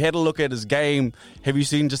him? Have you had a look at his game? Have you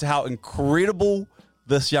seen just how incredible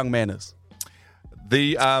this young man is?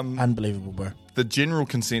 Unbelievable, bro. The general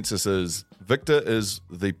consensus is Victor is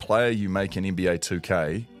the player you make in NBA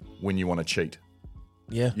 2K when you want to cheat.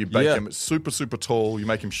 Yeah. You make him super, super tall. You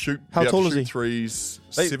make him shoot. How tall is he? Threes,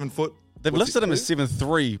 7 foot. They've listed him as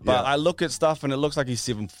 7'3", but I look at stuff and it looks like he's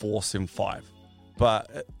 7'4", 7'5".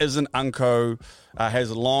 But isn't Unco,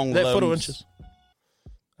 has long limbs. Foot or inches?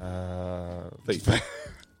 Feet.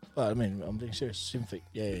 Well, I mean, I'm being serious. 7 feet.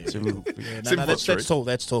 Yeah. 7 That's tall.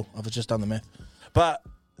 That's tall. I've just done the math. But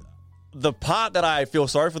the part that I feel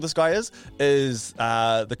sorry for this guy is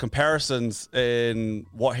the comparisons in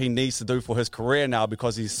what he needs to do for his career now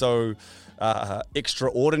because he's so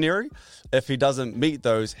extraordinary. If he doesn't meet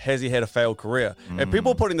those, has he had a failed career? And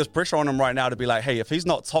people are putting this pressure on him right now to be like, hey, if he's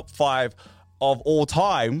not top 5 of all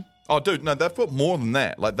time... Oh, dude, no, they've put more than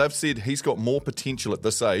that. Like, they've said he's got more potential at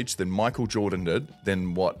this age than Michael Jordan did,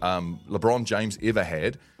 than what LeBron James ever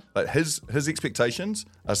had. Like his expectations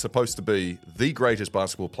are supposed to be the greatest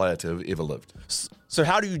basketball player to have ever lived. So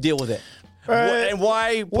how do you deal with it? And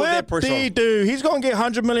why put that pressure on? Dude, he's going to get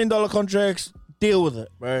 $100 million contracts. Deal with it,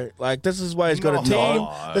 right? Like, this is why he's got a team.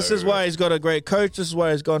 No. This is why he's got a great coach. This is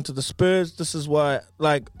why he's gone to the Spurs. This is why,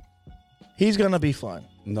 like, he's going to be fine.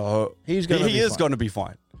 No. He is going to be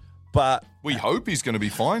fine. But we hope he's going to be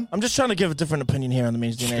fine. I'm just trying to give a different opinion here on the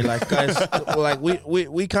men's DNA. Like, guys, like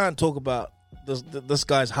we can't talk about this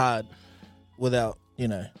guy's hard without,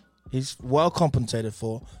 he's well compensated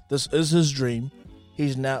for. This is his dream.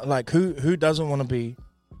 He's now, like, who doesn't want to be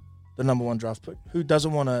the number 1 draft pick? Who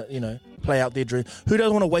doesn't want to, play out their dream? Who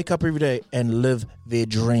doesn't want to wake up every day and live their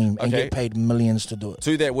dream and get paid millions to do it?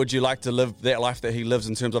 To that, would you like to live that life that he lives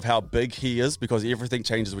in terms of how big he is? Because everything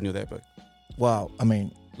changes when you're that big. Wow, I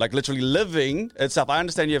mean... Like, literally living itself. I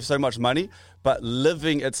understand you have so much money, but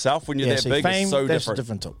living itself when you're that big fame, is so that's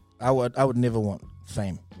different. Talk. I would never want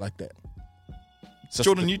fame like that.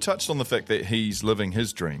 Jordan, you touched on the fact that he's living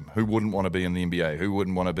his dream. Who wouldn't want to be in the NBA? Who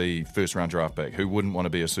wouldn't want to be first-round draft pick? Who wouldn't want to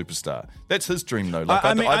be a superstar? That's his dream, though. Like,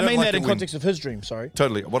 I mean like that in context of his dream, sorry.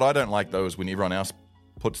 Totally. What I don't like, though, is when everyone else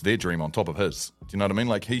puts their dream on top of his. Do you know what I mean?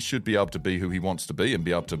 Like, he should be able to be who he wants to be and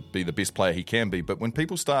be able to be the best player he can be. But when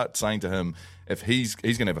people start saying to him, if he's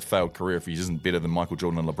going to have a failed career if he isn't better than Michael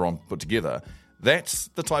Jordan and LeBron put together, that's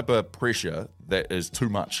the type of pressure that is too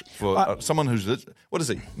much for someone who's, what is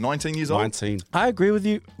he, 19 years old? 19. I agree with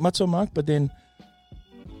you, Matzo Mark, but then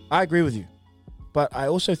I agree with you. But I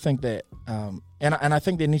also think that, and I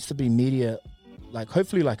think there needs to be media, like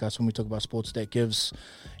hopefully like us when we talk about sports, that gives,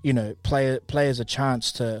 players a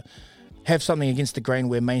chance to have something against the grain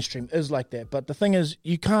where mainstream is like that. But the thing is,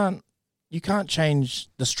 you can't change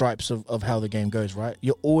the stripes of how the game goes, right?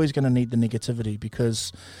 You're always going to need the negativity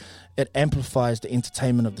because it amplifies the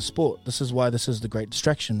entertainment of the sport. This is why this is the great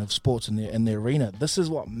distraction of sports in the arena. This is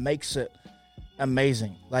what makes it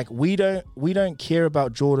amazing. Like, we don't care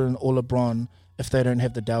about Jordan or LeBron if they don't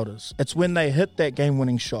have the doubters. It's when they hit that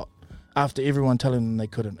game-winning shot after everyone telling them they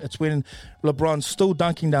couldn't. It's when LeBron's still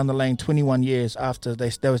dunking down the lane 21 years after they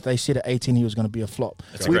said at 18 he was going to be a flop.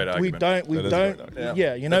 That's a great argument. We don't.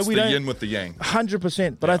 That's the yin with the yang.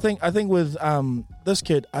 100%. But I think with this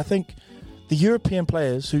kid, I think the European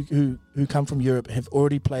players who come from Europe have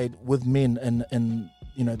already played with men in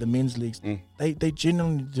the men's leagues. They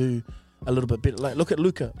genuinely do a little bit better. Like, look at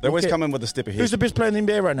Luka. They always come in with a step ahead. Who's the best player in the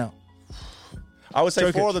NBA right now? I would say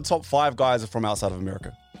Jokic. 4 of the top 5 guys are from outside of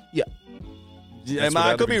America. Yeah. Yeah,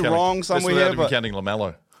 I could be wrong somewhere here, but counting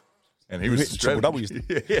LaMelo. And he was triple double.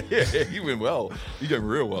 Yeah, he went well. He did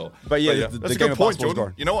real well. But yeah, that's the a game good of point, basketball's Jordan.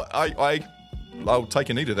 gone. You know what? I'll take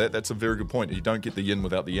a knee to that. That's a very good point. You don't get the yin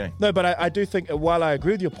without the yang. No, but I do think while I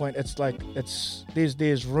agree with your point, it's like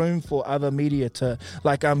there's room for other media to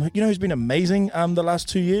who's been amazing the last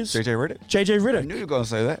 2 years? JJ Redick. JJ Redick. I knew you were going to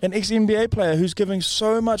say that. An ex-NBA player who's giving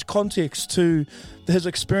so much context to his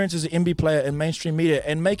experience as an NBA player in mainstream media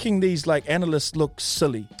and making these analysts look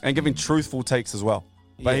silly. And giving truthful takes as well.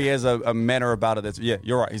 But he has a manner about it that's,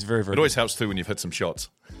 you're right. He's very, very It always helps too when you've hit some shots.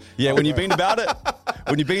 Yeah, when you've been about it,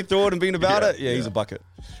 when you've been through it and been about it, he's a bucket.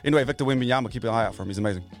 Anyway, Victor Wembanyama, keep an eye out for him. He's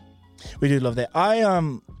amazing. We do love that. I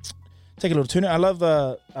take a little tune. I love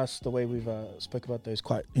the way we've spoke about those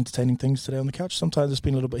quite entertaining things today on the couch. Sometimes it's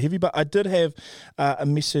been a little bit heavy, but I did have a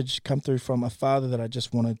message come through from a father that I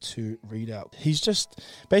just wanted to read out. He's just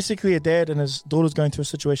basically a dad and his daughter's going through a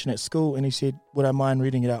situation at school, and he said, would I mind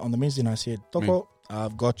reading it out on the Wednesday? And I said, Doko,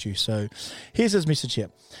 I've got you. So here's his message here.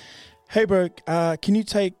 Hey, bro, can you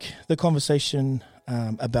take the conversation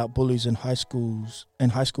about bullies in high school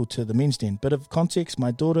to the men's den? Bit of context,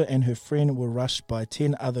 my daughter and her friend were rushed by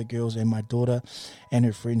 10 other girls, and my daughter and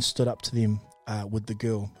her friend stood up to them with the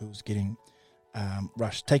girl who was getting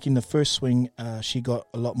rushed. Taking the first swing, she got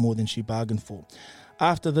a lot more than she bargained for.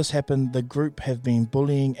 After this happened, the group have been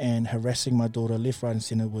bullying and harassing my daughter left, right and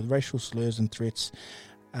centre with racial slurs and threats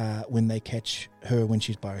when they catch her when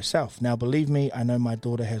she's by herself. Now, believe me, I know my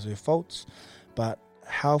daughter has her faults, but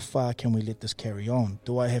how far can we let this carry on?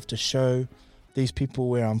 Do I have to show these people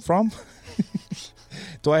where I'm from?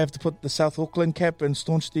 Do I have to put the South Auckland cap and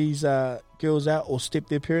staunch these girls out or step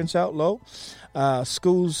their parents out? Lol.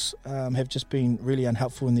 Schools have just been really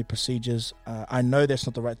unhelpful in their procedures. I know that's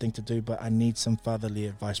not the right thing to do, but I need some fatherly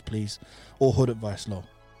advice, please, or hood advice. Lol.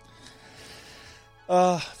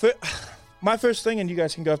 My first thing, and you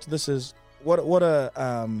guys can go after this, is what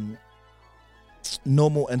a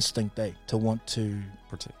normal instinct to want to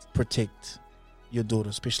protect your daughter,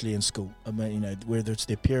 especially in school. I mean, whether it's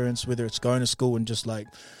their parents, whether it's going to school and just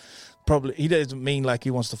probably, he doesn't mean he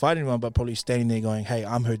wants to fight anyone, but probably standing there going, hey,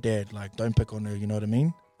 I'm her dad, don't pick on her, you know what I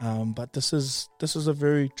mean? But this is a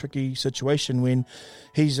very tricky situation when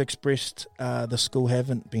he's expressed the school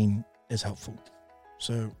haven't been as helpful.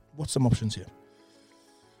 So what's some options here?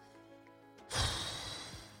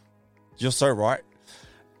 You're so right.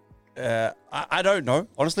 I don't know.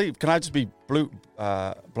 Honestly, can I just be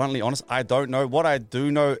bluntly honest? I don't know. What I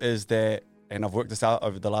do know is that, and I've worked this out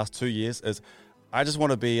over the last 2 years, is I just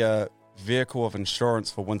want to be a vehicle of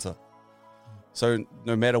insurance for Winter. So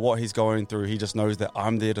no matter what he's going through, he just knows that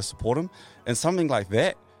I'm there to support him. And something like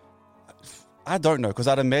that, I don't know, because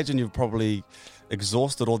I'd imagine you've probably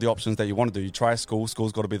exhausted all the options that you want to do. You try school's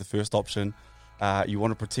got to be the first option. You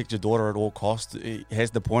want to protect your daughter at all costs. It has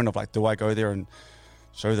the point of do I go there and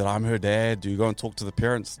show that I'm her dad? Do you go and talk to the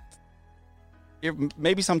parents?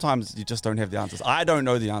 Maybe sometimes you just don't have the answers. I don't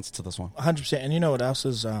know the answer to this one. 100%. And you know what else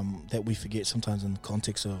is that we forget sometimes in the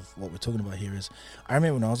context of what we're talking about here is, I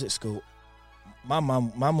remember when I was at school, my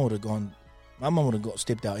mum would have got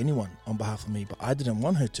stepped out anyone on behalf of me, but I didn't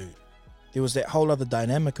want her to. There was that whole other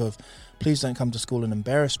dynamic of, please don't come to school and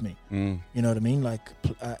embarrass me. You know what I mean?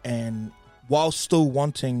 And while still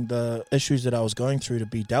wanting the issues that I was going through to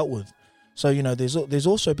be dealt with. So, there's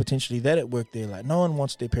also potentially that at work there. No one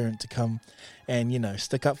wants their parent to come and,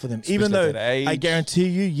 stick up for them. Especially even though at that age. I guarantee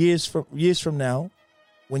you years from now,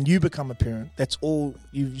 when you become a parent, that's all,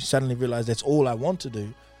 you suddenly realize that's all I want to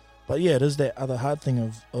do. But yeah, it is that other hard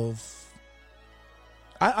thing of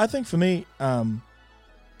I think for me, I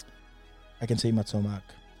can see Matsuo Marc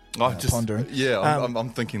pondering. Yeah, I'm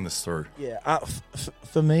thinking this through. Yeah,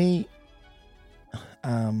 for me,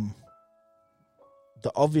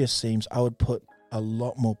 the obvious seems I would put a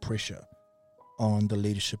lot more pressure on the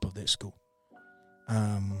leadership of that school.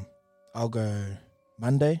 I'll go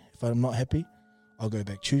Monday if I'm not happy. I'll go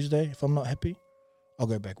back Tuesday if I'm not happy. I'll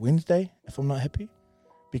go back Wednesday if I'm not happy,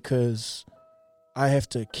 because I have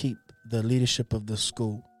to keep the leadership of the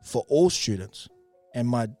school for all students, and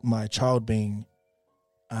my child being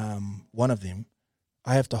one of them.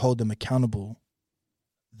 I have to hold them accountable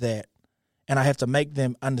and I have to make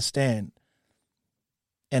them understand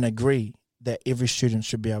and agree that every student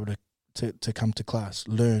should be able to come to class,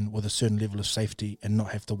 learn with a certain level of safety, and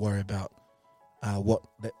not have to worry about what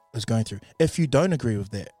that is going through. If you don't agree with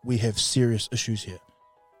that, we have serious issues here.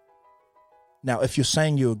 Now, if you're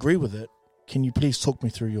saying you agree with it, can you please talk me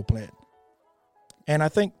through your plan? And I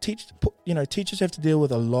think teachers have to deal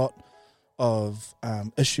with a lot of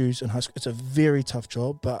issues in high school. It's a very tough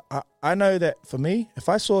job, but I know that for me, if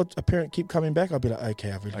I saw a parent keep coming back, I'd be like,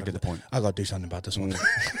 okay, I get the point. I got to do something about this one.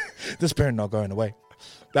 This parent not going away.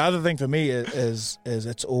 The other thing for me is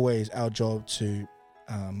it's always our job to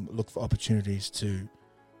look for opportunities to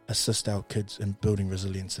assist our kids in building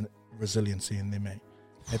resiliency in them.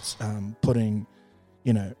 It's putting,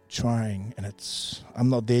 trying, and I'm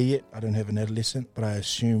not there yet. I don't have an adolescent, but I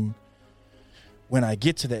assume when I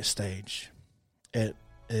get to that stage, it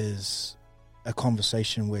is a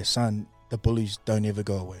conversation where, son, the bullies don't ever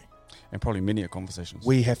go away. And probably many conversations.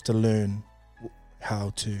 We have to learn how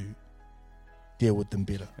to deal with them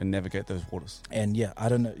better. And navigate those waters. And yeah, I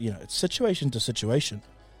don't know, it's situation to situation,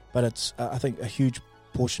 but it's, I think a huge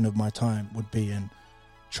portion of my time would be in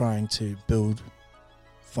trying to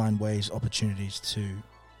find ways, opportunities to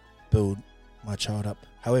build my child up.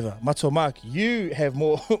 However, Mato Mark, you have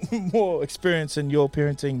more experience in your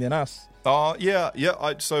parenting than us. Yeah.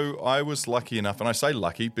 So I was lucky enough, and I say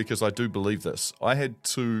lucky because I do believe this. I had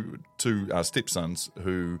two stepsons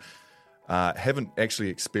who haven't actually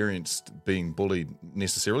experienced being bullied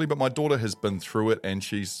necessarily, but my daughter has been through it, and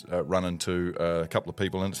she's run into a couple of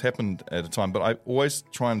people, and it's happened at a time. But I always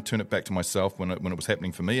try and turn it back to myself when it was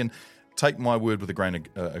happening for me, and take my word with a grain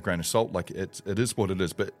of salt. Like it is what it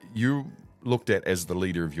is. But you looked at as the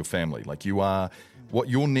leader of your family, like you are. What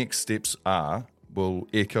your next steps are will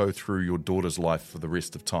echo through your daughter's life for the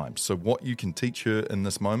rest of time. So what you can teach her in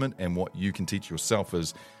this moment, and what you can teach yourself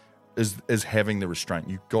is having the restraint.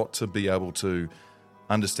 You've got to be able to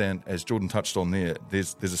understand, as Jordan touched on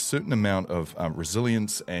there's a certain amount of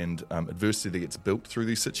resilience and adversity that gets built through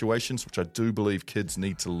these situations, which I do believe kids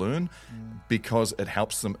need to learn because it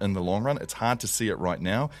helps them in the long run. It's hard to see it right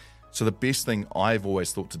now. So the best thing I've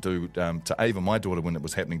always thought to do to Ava, my daughter, when it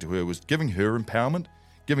was happening to her, was giving her empowerment,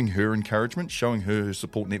 giving her encouragement, showing her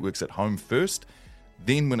support networks at home first.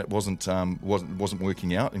 Then when it wasn't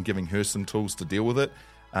working out, and giving her some tools to deal with it,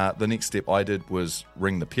 the next step I did was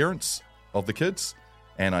ring the parents of the kids.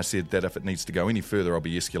 And I said that if it needs to go any further, I'll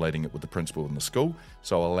be escalating it with the principal in the school.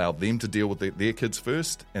 So I'll allow them to deal with their kids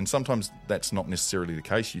first. And sometimes that's not necessarily the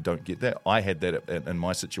case. You don't get that. I had that in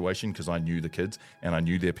my situation because I knew the kids and I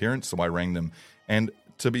knew their parents. So I rang them. And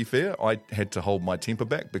to be fair, I had to hold my temper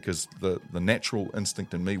back because the natural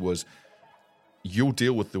instinct in me was, you'll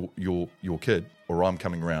deal with your kid, or I'm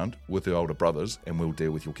coming around with the older brothers and we'll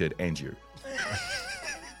deal with your kid and you.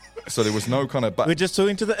 So there was no kind of... We're just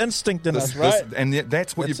talking to the instinct in us, right? And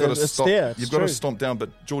that's what you've got to stop. You've got true. to stomp down.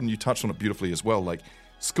 But Jordan, you touched on it beautifully as well. Like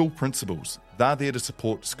school principals, they're there to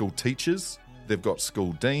support school teachers. They've got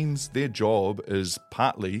school deans. Their job is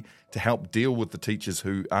partly to help deal with the teachers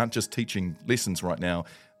who aren't just teaching lessons right now.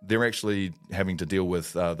 They're actually having to deal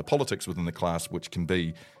with the politics within the class, which can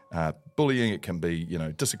be bullying. It can be,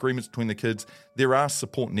 disagreements between the kids. There are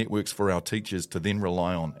support networks for our teachers to then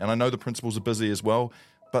rely on. And I know the principals are busy as well.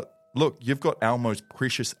 But look, you've got our most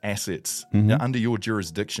precious assets under your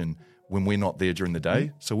jurisdiction when we're not there during the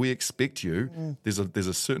day. So we expect you, there's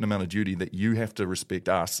a certain amount of duty that you have to respect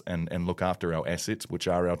us and look after our assets, which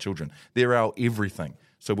are our children. They're our everything.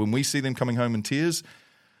 So when we see them coming home in tears,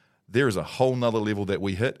 there is a whole nother level that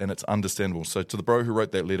we hit, and it's understandable. So to the bro who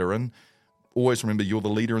wrote that letter in, always remember you're the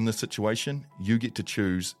leader in this situation. You get to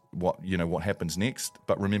choose what happens next.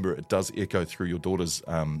 But remember, it does echo through your daughter's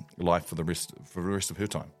life for the rest of her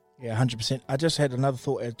time. Yeah, 100%. I just had another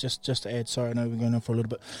thought, just to add. Sorry, I know we're going on for a little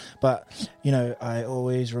bit, but I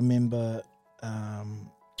always remember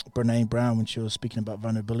Brene Brown when she was speaking about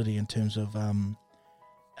vulnerability in terms of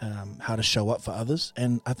how to show up for others.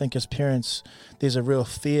 And I think as parents, there's a real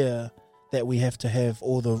fear that we have to have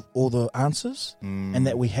all the answers, and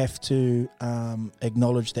that we have to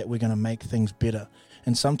acknowledge that we're going to make things better.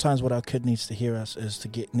 And sometimes what our kid needs to hear us is to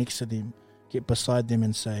get next to them, get beside them,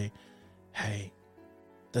 and say, "Hey,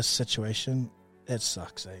 this situation, that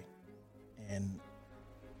sucks, eh? And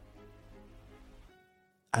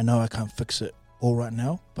I know I can't fix it all right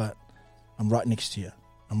now, but I'm right next to you.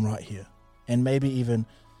 I'm right here." And maybe even,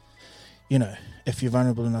 if you're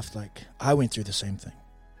vulnerable enough, like I went through the same thing.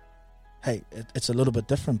 Hey, it's a little bit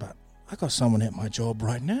different, but I got someone at my job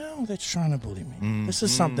right now that's trying to bully me. This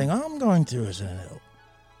is something I'm going through as an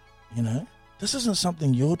adult. This isn't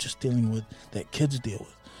something you're just dealing with that kids deal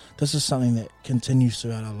with. This is something that continues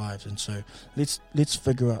throughout our lives, and so let's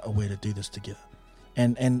figure out a way to do this together.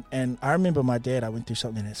 And I remember my dad. I went through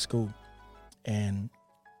something at school, and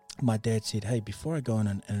my dad said, "Hey, before I go in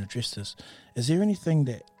and address this, is there anything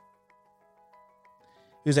that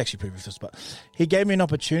he was actually pre-racist, but he gave me an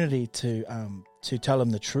opportunity to tell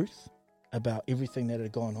him the truth about everything that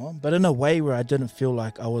had gone on, but in a way where I didn't feel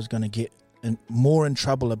like I was going to get more in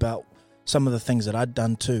trouble about some of the things that I'd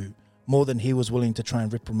done too, more than he was willing to try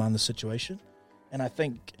and reprimand the situation. And I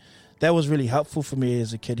think that was really helpful for me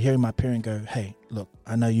as a kid, hearing my parent go, hey, look,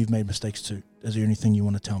 I know you've made mistakes too. Is there anything you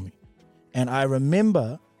want to tell me? And I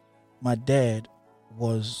remember my dad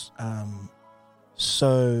was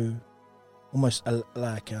so almost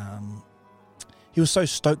he was so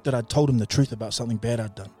stoked that I'd told him the truth about something bad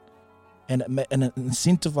I'd done. And it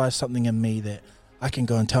incentivized something in me that I can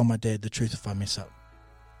go and tell my dad the truth if I mess up.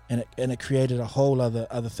 And it created a whole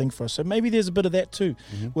other thing for us. So maybe there's a bit of that too,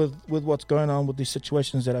 with what's going on with these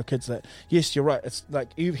situations that our kids. That yes, you're right. It's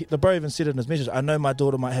like the bro even said in his message. I know my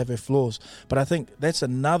daughter might have her flaws, but I think that's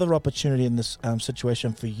another opportunity in this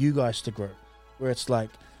situation for you guys to grow, where it's like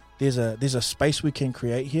there's a space we can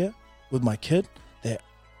create here with my kid that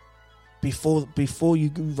before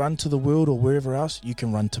you run to the world or wherever else, you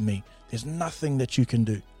can run to me. There's nothing that you can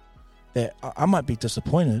do that I might be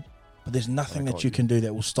disappointed. But there's nothing that you can do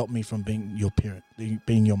that will stop me from being your parent,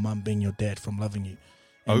 being your mum, being your dad, from loving you.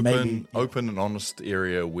 And open and honest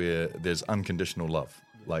area where there's unconditional love.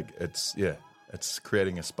 Like it's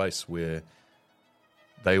creating a space where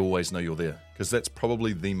they always know you're there, because that's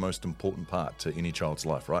probably the most important part to any child's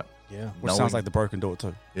life, right? Yeah, which sounds like the broken door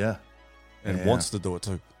too. Yeah, and wants to do it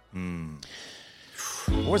too.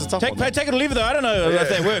 Always a tough take it or leave it though. I don't know if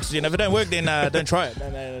that works. If it don't work, then don't try it.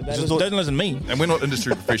 Don't listen to me. And we're not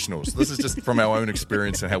industry professionals. This is just from our own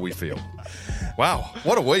experience and how we feel. Wow,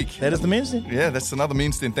 what a week. That is the men's den. Yeah, that's another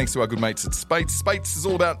men's den. Thanks to our good mates at Speights. Speights is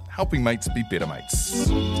all about helping mates be better mates.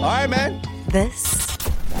 All right, man. This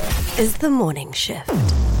is The Morning Shift.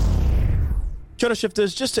 Kia ora,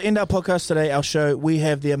 shifters. Just to end our podcast today, our show, we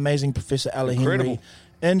have the amazing Professor Ella Henry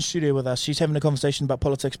in studio with us. She's having a conversation about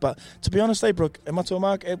politics, but to be honest, Brooke, and Matua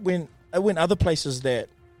Mark, it went other places that,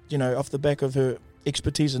 off the back of her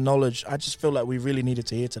expertise and knowledge, I just feel like we really needed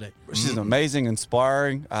to hear today. She's amazing,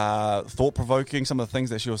 inspiring, thought-provoking. Some of the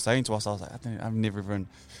things that she was saying to us, I was like, it's never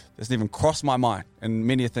even crossed my mind, and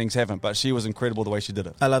many things haven't, but she was incredible the way she did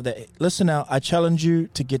it. I love that. Listen now, I challenge you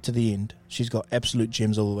to get to the end. She's got absolute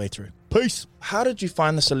gems all the way through. Peace. How did you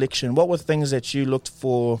find the selection? What were things that you looked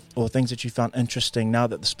for or things that you found interesting now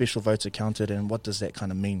that the special votes are counted, and what does that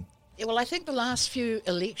kind of mean? Yeah, well, I think the last few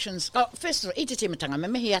elections... first of all, iti te matanga, me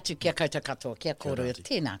mihi atu kia koutou katoa, kia koro e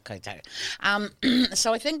tēnā koutou.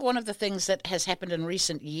 So I think one of the things that has happened in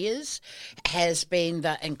recent years has been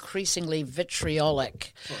the increasingly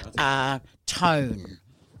vitriolic tone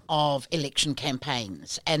of election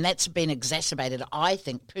campaigns. And that's been exacerbated, I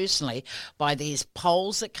think, personally, by these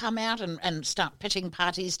polls that come out and start pitting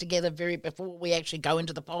parties together before we actually go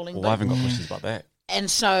into the polling booth. I haven't got questions about that. And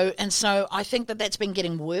so I think that's been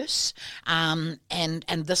getting worse. And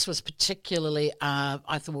this was particularly,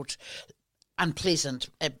 I thought, unpleasant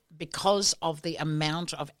because of the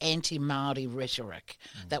amount of anti-Māori rhetoric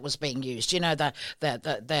that was being used.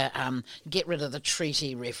 The get rid of the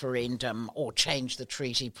treaty referendum or change the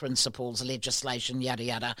treaty principles, legislation, yada,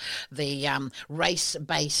 yada. The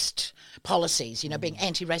race-based policies, being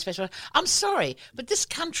anti-race-based. I'm sorry, but this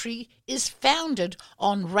country is founded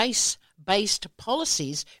on race-based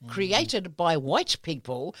policies created by white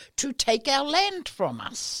people to take our land from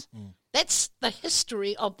us. That's the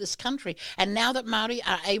history of this country. And now that Māori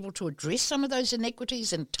are able to address some of those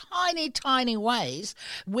inequities in tiny, tiny ways,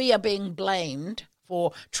 we are being blamed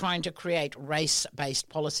for trying to create race-based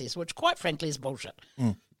policies, which quite frankly is bullshit.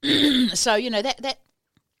 So, that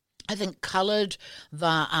I think coloured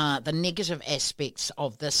the negative aspects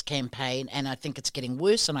of this campaign, and I think it's getting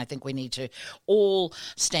worse, and I think we need to all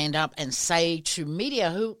stand up and say to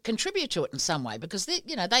media who contribute to it in some way, because they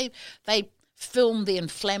film the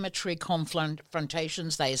inflammatory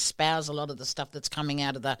confrontations, they espouse a lot of the stuff that's coming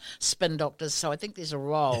out of the spin doctors, so I think there's a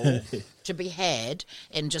role to be had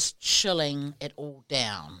in just chilling it all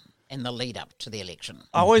down in the lead up to the election.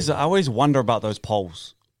 I always wonder about those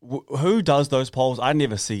polls. Who does those polls? I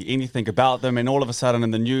never see anything about them, and all of a sudden in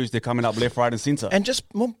the news they're coming up left, right and centre. And just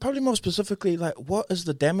probably more specifically, like, what is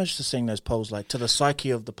the damage to seeing those polls, like, to the psyche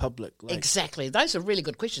of the public? Like, exactly. Those are really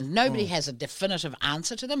good questions. Nobody has a definitive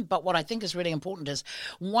answer to them, but what I think is really important is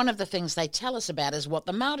one of the things they tell us about is what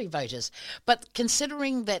the Māori vote is. But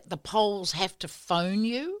considering that the polls have to phone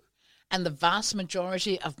you, and the vast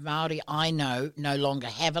majority of Māori I know no longer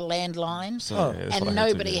have a landline, So, yeah, that's what I and heard too,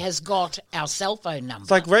 nobody yeah. has got our cell phone number.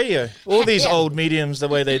 It's like radio. All these Yeah. old mediums, the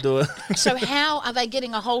way they do it. So how are they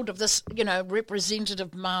getting a hold of this,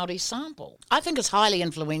 representative Māori sample? I think it's highly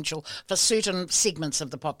influential for certain segments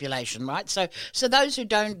of the population, right? So those who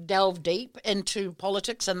don't delve deep into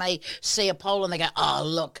politics and they see a poll and they go, oh,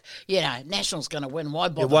 look, National's going to win. Why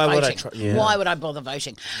bother why would I voting? Why would I bother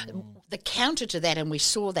voting? The counter to that, and we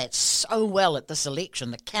saw that so well at this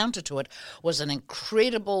election, the counter to it was an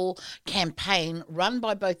incredible campaign run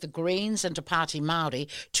by both the Greens and Te Pāti Māori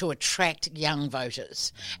to attract young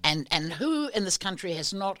voters. And who in this country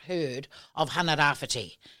has not heard of Hana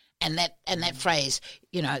Rāwhiti? And that phrase,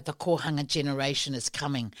 the kohanga generation is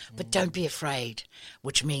coming, but don't be afraid,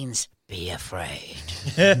 which means be afraid.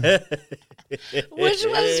 Which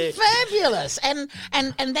was fabulous.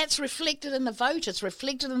 And that's reflected in the vote. It's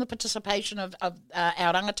reflected in the participation of our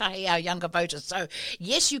rangatahi, our younger voters. So,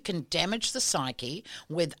 yes, you can damage the psyche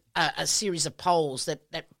with a series of polls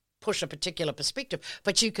that push a particular perspective,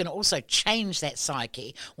 but you can also change that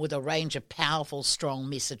psyche with a range of powerful, strong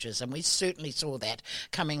messages. And we certainly saw that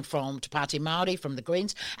coming from Te Pāti Māori, from the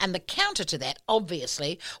Greens. And the counter to that,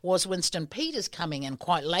 obviously, was Winston Peters coming in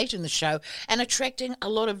quite late in the show and attracting a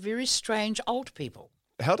lot of very strange old people.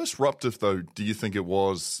 How disruptive, though, do you think it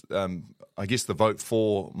was, I guess, the vote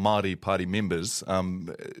for Māori Party members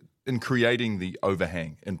in creating the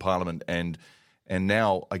overhang in Parliament and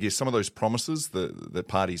now, I guess, some of those promises that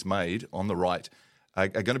parties made on the right are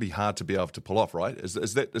going to be hard to be able to pull off, right? Is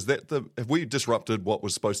that have we disrupted what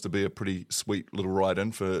was supposed to be a pretty sweet little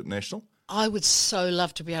ride-in for National? I would so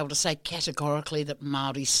love to be able to say categorically that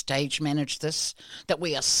Māori stage managed this, that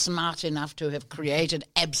we are smart enough to have created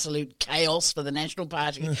absolute chaos for the National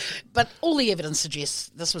Party. But all the evidence suggests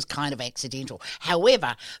this was kind of accidental.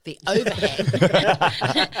 However, the overhang,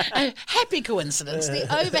 happy coincidence, the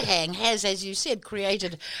overhang has, as you said,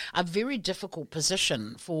 created a very difficult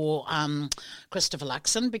position for Christopher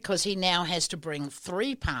Luxon, because he now has to bring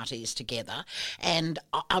three parties together. And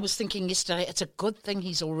I was thinking yesterday, it's a good thing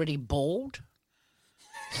he's already bald.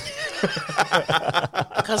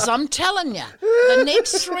 Because I'm telling you, the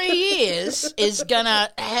next 3 years is going to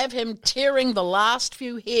have him tearing the last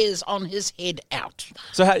few hairs on his head out.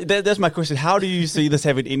 So that's my question. How do you see this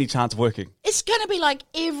having any chance of working? It's going to be like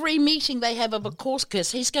every meeting they have of a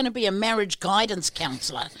caucus. He's going to be a marriage guidance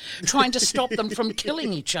counsellor trying to stop them from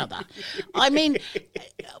killing each other. I mean,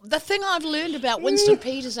 the thing I've learned about Winston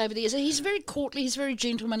Peters over the years, he's very courtly, he's very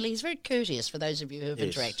gentlemanly, he's very courteous for those of you who have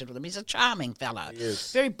interacted with him. He's a charming fellow,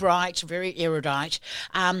 very bright, very erudite,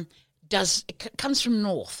 comes from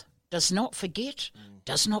North, does not forget,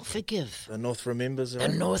 does not forgive. The North remembers. The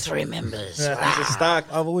North remembers. It's stark.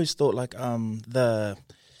 I've always thought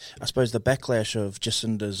I suppose the backlash of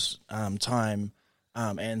Jacinda's time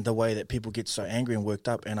and the way that people get so angry and worked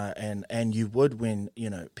up, and you would when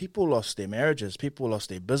people lost their marriages, people lost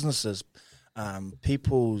their businesses.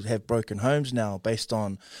 People have broken homes now based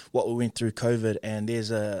on what we went through COVID, and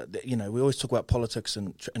there's we always talk about politics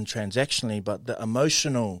and transactionally, but the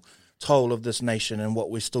emotional toll of this nation and what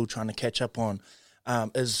we're still trying to catch up on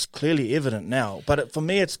is clearly evident now. But for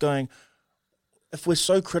me, it's going, if we're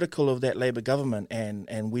so critical of that Labour government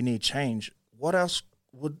and we need change, what else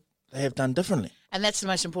would they have done differently? And that's the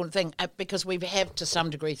most important thing, because we have to some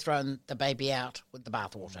degree thrown the baby out with the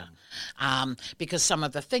bathwater. Because some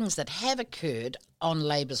of the things that have occurred on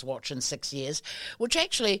Labour's watch in 6 years, which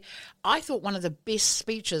actually I thought one of the best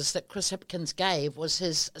speeches that Chris Hipkins gave was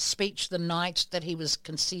his speech the night that he was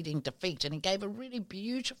conceding defeat. And he gave a really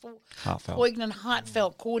beautiful, poignant,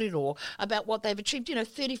 heartfelt corridor about what they've achieved.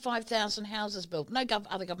 35,000 houses built. No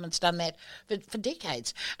other government's done that for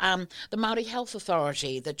decades. The Māori Health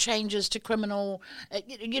Authority, the changes to criminal...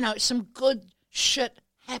 some good shit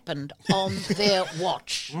happened on their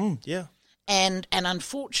watch. Yeah. And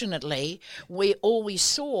unfortunately, all we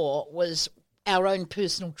saw was our own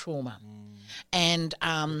personal trauma. And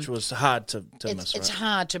which was hard to miss. It's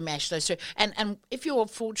hard to mash those two. And if you're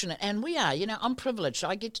fortunate, and we are, I'm privileged.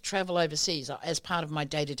 I get to travel overseas as part of my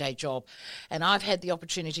day-to-day job. And I've had the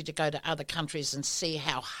opportunity to go to other countries and see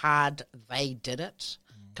how hard they did it.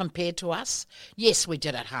 Compared to us, yes, we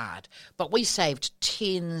did it hard, but we saved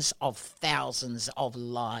tens of thousands of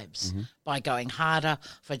lives by going harder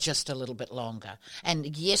for just a little bit longer.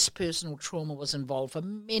 And yes, personal trauma was involved for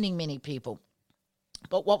many, many people.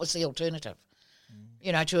 But what was the alternative?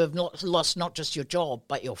 To have lost not just your job,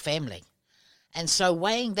 but your family. And so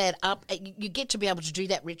weighing that up, you get to be able to do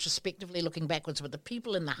that retrospectively, looking backwards, but the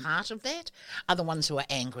people in the heart of that are the ones who are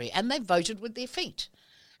angry, and they voted with their feet.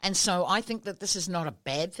 And so I think that this is not a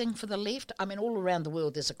bad thing for the left. I mean, all around the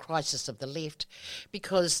world there's a crisis of the left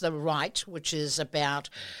because the right, which is about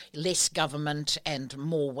less government and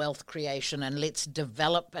more wealth creation and let's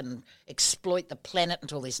develop and exploit the planet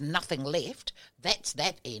until there's nothing left, that's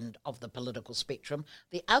that end of the political spectrum.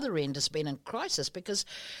 The other end has been in crisis because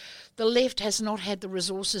the left has not had the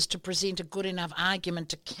resources to present a good enough argument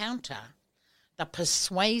to counter the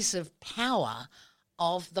persuasive power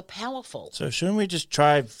of the powerful. So shouldn't we just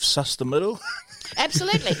try suss the middle?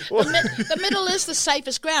 Absolutely. The middle is the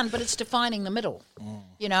safest ground, but it's defining the middle.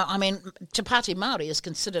 You know, I mean, Te Pāti Māori is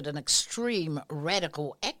considered an extreme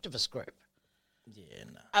radical activist group. Yeah,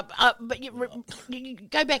 no. But you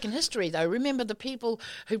go back in history, though. Remember the people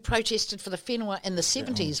who protested for the whenua in the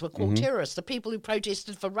 70s were called terrorists. The people who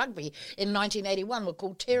protested for rugby in 1981 were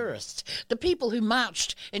called terrorists. The people who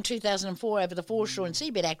marched in 2004 over the Foreshore and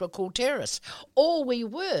Seabed Act were called terrorists. All we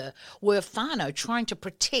were whānau trying to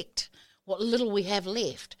protect what little we have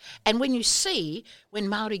left. And when you see, when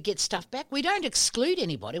Māori get stuff back, we don't exclude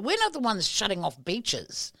anybody. We're not the ones shutting off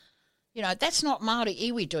beaches. You know, that's not Māori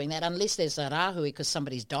iwi doing that unless there's a rāhui because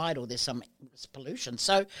somebody's died or there's some pollution.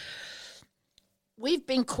 So we've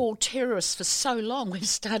been called terrorists for so long, we've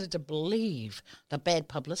started to believe the bad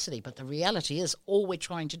publicity. But the reality is all we're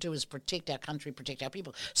trying to do is protect our country, protect our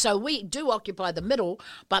people. So we do occupy the middle,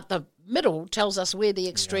 but the middle tells us we're the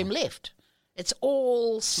extreme left. It's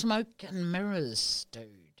all smoke and mirrors, dude.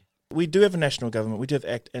 We do have a national government. We do have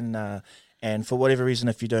ACT and for whatever reason,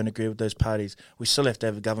 if you don't agree with those parties, we still have to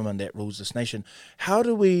have a government that rules this nation. How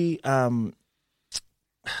do we? I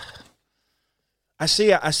see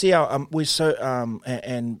how we're so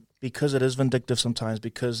and because it is vindictive sometimes,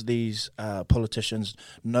 because these politicians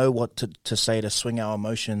know what to say to swing our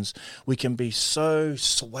emotions, we can be so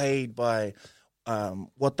swayed by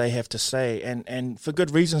what they have to say, and for good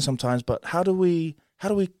reason sometimes. But how do we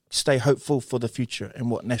stay hopeful for the future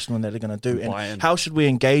and what National and that are going to do? And how should we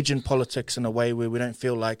engage in politics in a way where we don't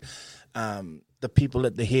feel like the people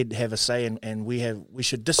at the head have a say and we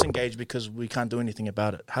should disengage because we can't do anything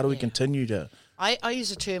about it? How do we continue to... I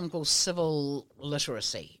use a term called civil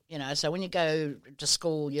literacy. You know, so when you go to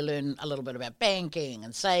school, you learn a little bit about banking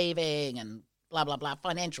and saving and blah, blah, blah,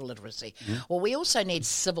 financial literacy. Well, we also need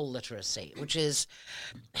civil literacy, which is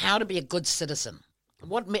how to be a good citizen.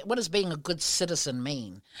 What does being a good citizen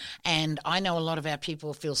mean? And I know a lot of our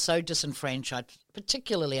people feel so disenfranchised,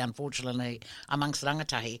 particularly, unfortunately, amongst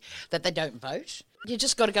rangatahi, that they don't vote. You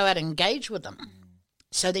just got to go out and engage with them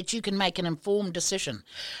so that you can make an informed decision.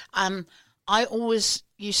 I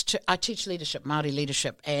teach leadership, Māori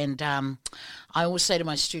leadership, and I always say to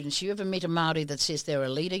my students, you ever meet a Māori that says they're a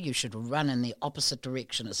leader, you should run in the opposite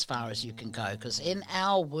direction as far as you can go, because in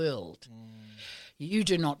our world... You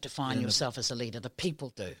do not define yourself as a leader. The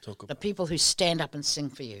people do. The people who stand up and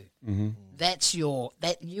sing for you. That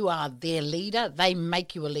you are their leader. They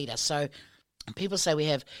make you a leader. So people say we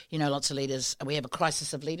have, lots of leaders. We have a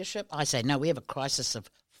crisis of leadership. I say, no, we have a crisis of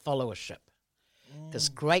followership. Because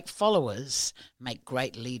great followers make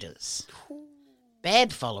great leaders.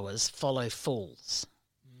 Bad followers follow fools.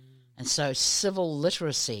 And so civil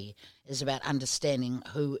literacy is about understanding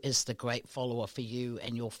who is the great follower for you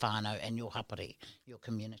and your whānau and your hapari, your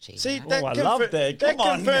community. See, I love that. That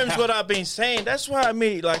confirms what I've been saying. That's why I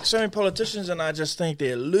meet so many politicians and I just think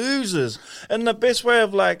they're losers. And the best way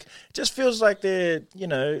of it just feels like they're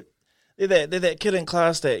that kid in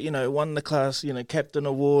class that, won the class, captain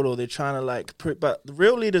award, or they're trying to but the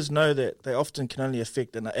real leaders know that they often can only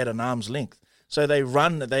affect at an arm's length. So they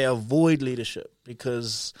avoid leadership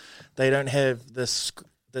because they don't have this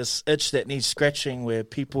itch that needs scratching where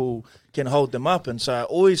people can hold them up. And so I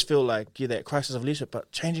always feel that crisis of leadership, but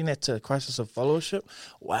changing that to crisis of followership,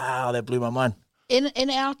 wow, that blew my mind. In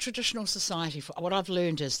our traditional society, what I've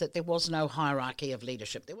learned is that there was no hierarchy of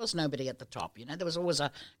leadership. There was nobody at the top. There was always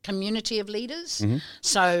a community of leaders.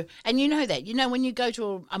 So, and you know that. When you go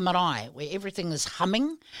to a marae where everything is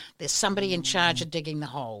humming, there's somebody in charge of digging the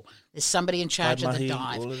hole. There's somebody in charge of the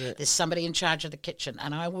dive. There's somebody in charge of the kitchen.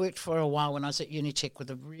 And I worked for a while when I was at Unitec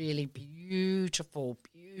with a really beautiful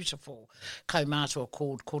kaumātua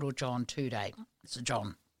called Koro John Tude. It's a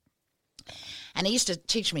John. And he used to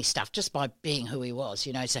teach me stuff just by being who he was,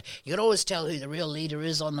 So you could always tell who the real leader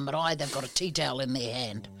is on the marae. They've got a tea towel in their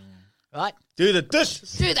hand, right? Do the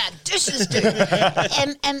dishes. Do that dishes, dude.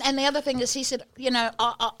 and the other thing is, he said,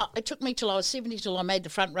 it took me till I was 70 till I made the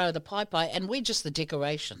front row of the pai, and we're just the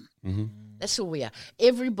decoration. That's all we are.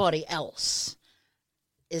 Everybody else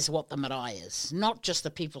is what the marae is, not just the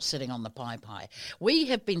people sitting on the pai. We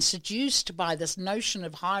have been seduced by this notion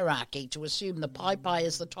of hierarchy to assume the pai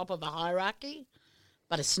is the top of a hierarchy,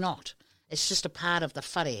 but it's not. It's just a part of the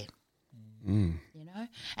whare. You know,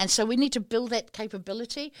 and so we need to build that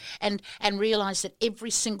capability and realise that every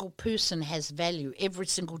single person has value, every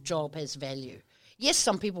single job has value. Yes,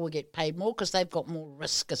 some people will get paid more because they've got more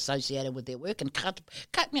risk associated with their work and ka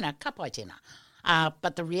pai tēnā.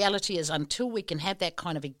 But the reality is, until we can have that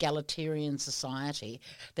kind of egalitarian society,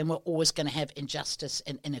 then we're always going to have injustice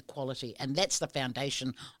and inequality, and that's the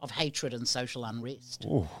foundation of hatred and social unrest.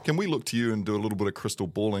 Ooh. Can we look to you and do a little bit of crystal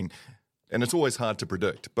balling? And it's always hard to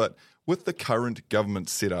predict, but with the current government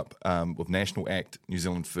setup, with National Act, New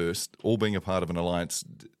Zealand First, all being a part of an alliance,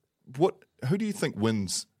 who do you think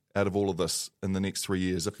wins out of all of this in the next 3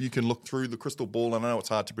 years? If you can look through the crystal ball, I know it's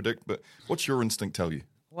hard to predict, but what's your instinct tell you?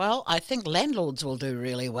 Well, I think landlords will do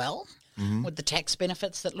really well. With the tax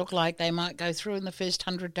benefits that look like they might go through in the first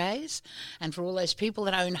 100 days. And for all those people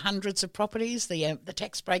that own hundreds of properties, the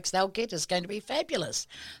tax breaks they'll get is going to be fabulous.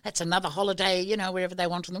 That's another holiday, you know, wherever they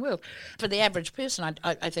want in the world. For the average person,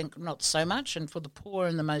 I think not so much. And for the poor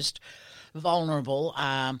and the most vulnerable,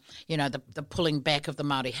 you know, the pulling back of the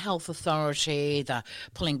Māori Health Authority, the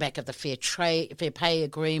pulling back of the fair pay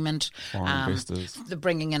agreement, the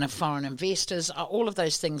bringing in of foreign investors, all of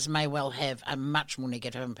those things may well have a much more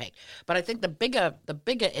negative impact. But I think the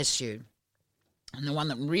bigger issue, and the one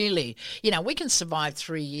that really, you know, we can survive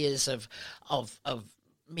 3 years of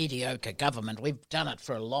mediocre government. We've done it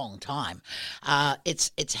for a long time.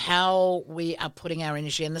 It's how we are putting our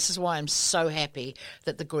energy, and this is why I'm so happy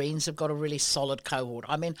that the Greens have got a really solid cohort.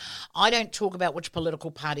 I mean, I don't talk about which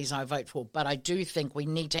political parties I vote for, but I do think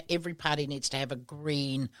every party needs to have a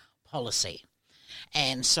green policy.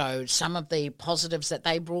 And so some of the positives that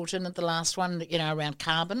they brought in at the last one, you know, around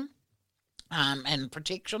carbon and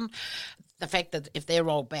protection, the fact that if they're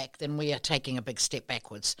rolled back, then we are taking a big step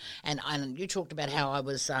backwards. And you talked about how I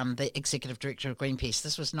was the executive director of Greenpeace.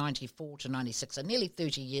 This was 94 to 96, so nearly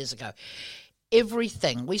 30 years ago.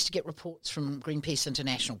 Everything, we used to get reports from Greenpeace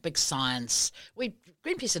International, big science.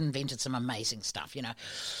 Greenpeace had invented some amazing stuff, you know.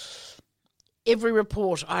 Every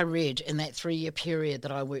report I read in that 3-year period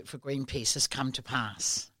that I worked for Greenpeace has come to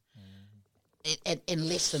pass. In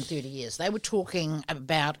less than 30 years. They were talking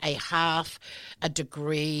about a 0.5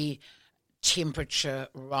 degree temperature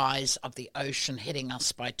rise of the ocean hitting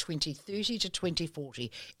us by 2030 to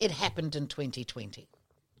 2040. It happened in 2020.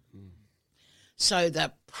 So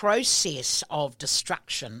the process of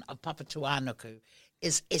destruction of Papatūānuku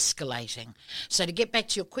is escalating. So to get back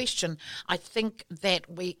to your question, I think that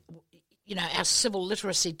our civil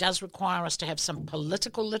literacy does require us to have some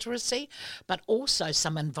political literacy, but also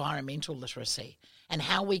some environmental literacy and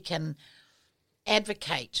how we can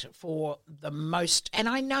advocate for the most. And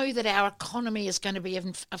I know that our economy is going to be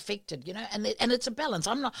affected, you know, and it's a balance.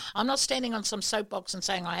 I'm not standing on some soapbox and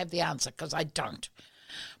saying I have the answer, because I don't.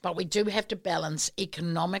 But we do have to balance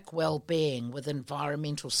economic well-being with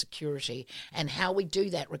environmental security, and how we do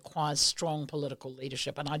that requires strong political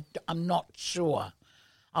leadership. And I'm not sure.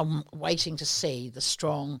 I'm waiting to see the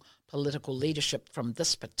strong political leadership from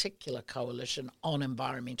this particular coalition on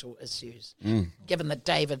environmental issues, given that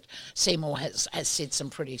David Seymour has said some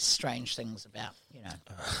pretty strange things about, you know.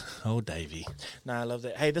 Oh, Davey. No, I love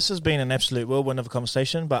that. Hey, this has been an absolute whirlwind of a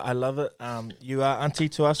conversation, but I love it. You are Aunty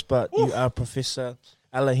to us, but you are Professor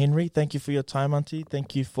Ella Henry. Thank you for your time, Aunty.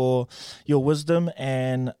 Thank you for your wisdom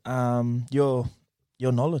and your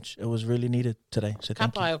knowledge. It was really needed today. So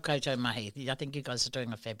thank you. Ka pai o koutou mahi. I think you guys are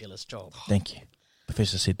doing a fabulous job. Thank you.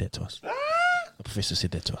 Professor said that to us. The professor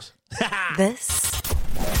said that to us. This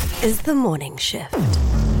is The Morning Shift.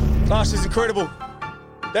 Oh, she's incredible.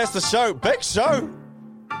 That's the show. Big show.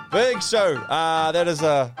 Big show. That is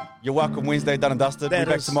your welcome Wednesday done and dusted. We're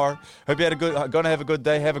back tomorrow. Hope you had gonna have a good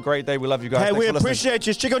day. Have a great day. We love you guys. Hey, Thanks we for listening. appreciate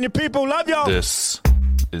you. Check on your people. Love y'all. This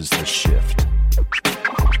is The Shift.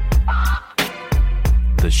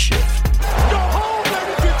 The Shift. Go home,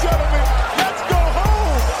 ladies and gentlemen. Let's go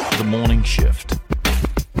home. The Morning Shift.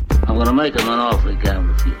 I'm going to make him an offer he can't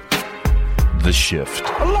refuse. The Shift.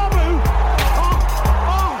 I love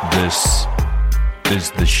you. This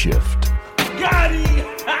is The Shift. Got it.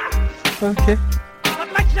 Okay.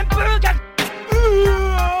 I'd like some burgers.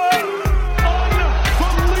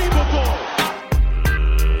 Unbelievable.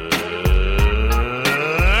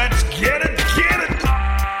 Let's get it.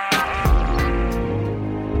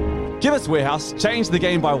 Chemist Warehouse changed the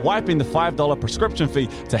game by wiping the $5 prescription fee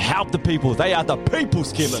to help the people. They are the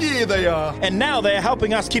people's chemist. Yeah, they are. And now they're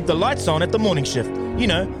helping us keep the lights on at the morning shift. You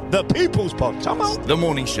know, the people's pod. The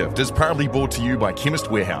Morning Shift is proudly brought to you by Chemist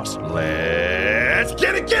Warehouse. Let's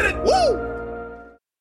get it. Woo!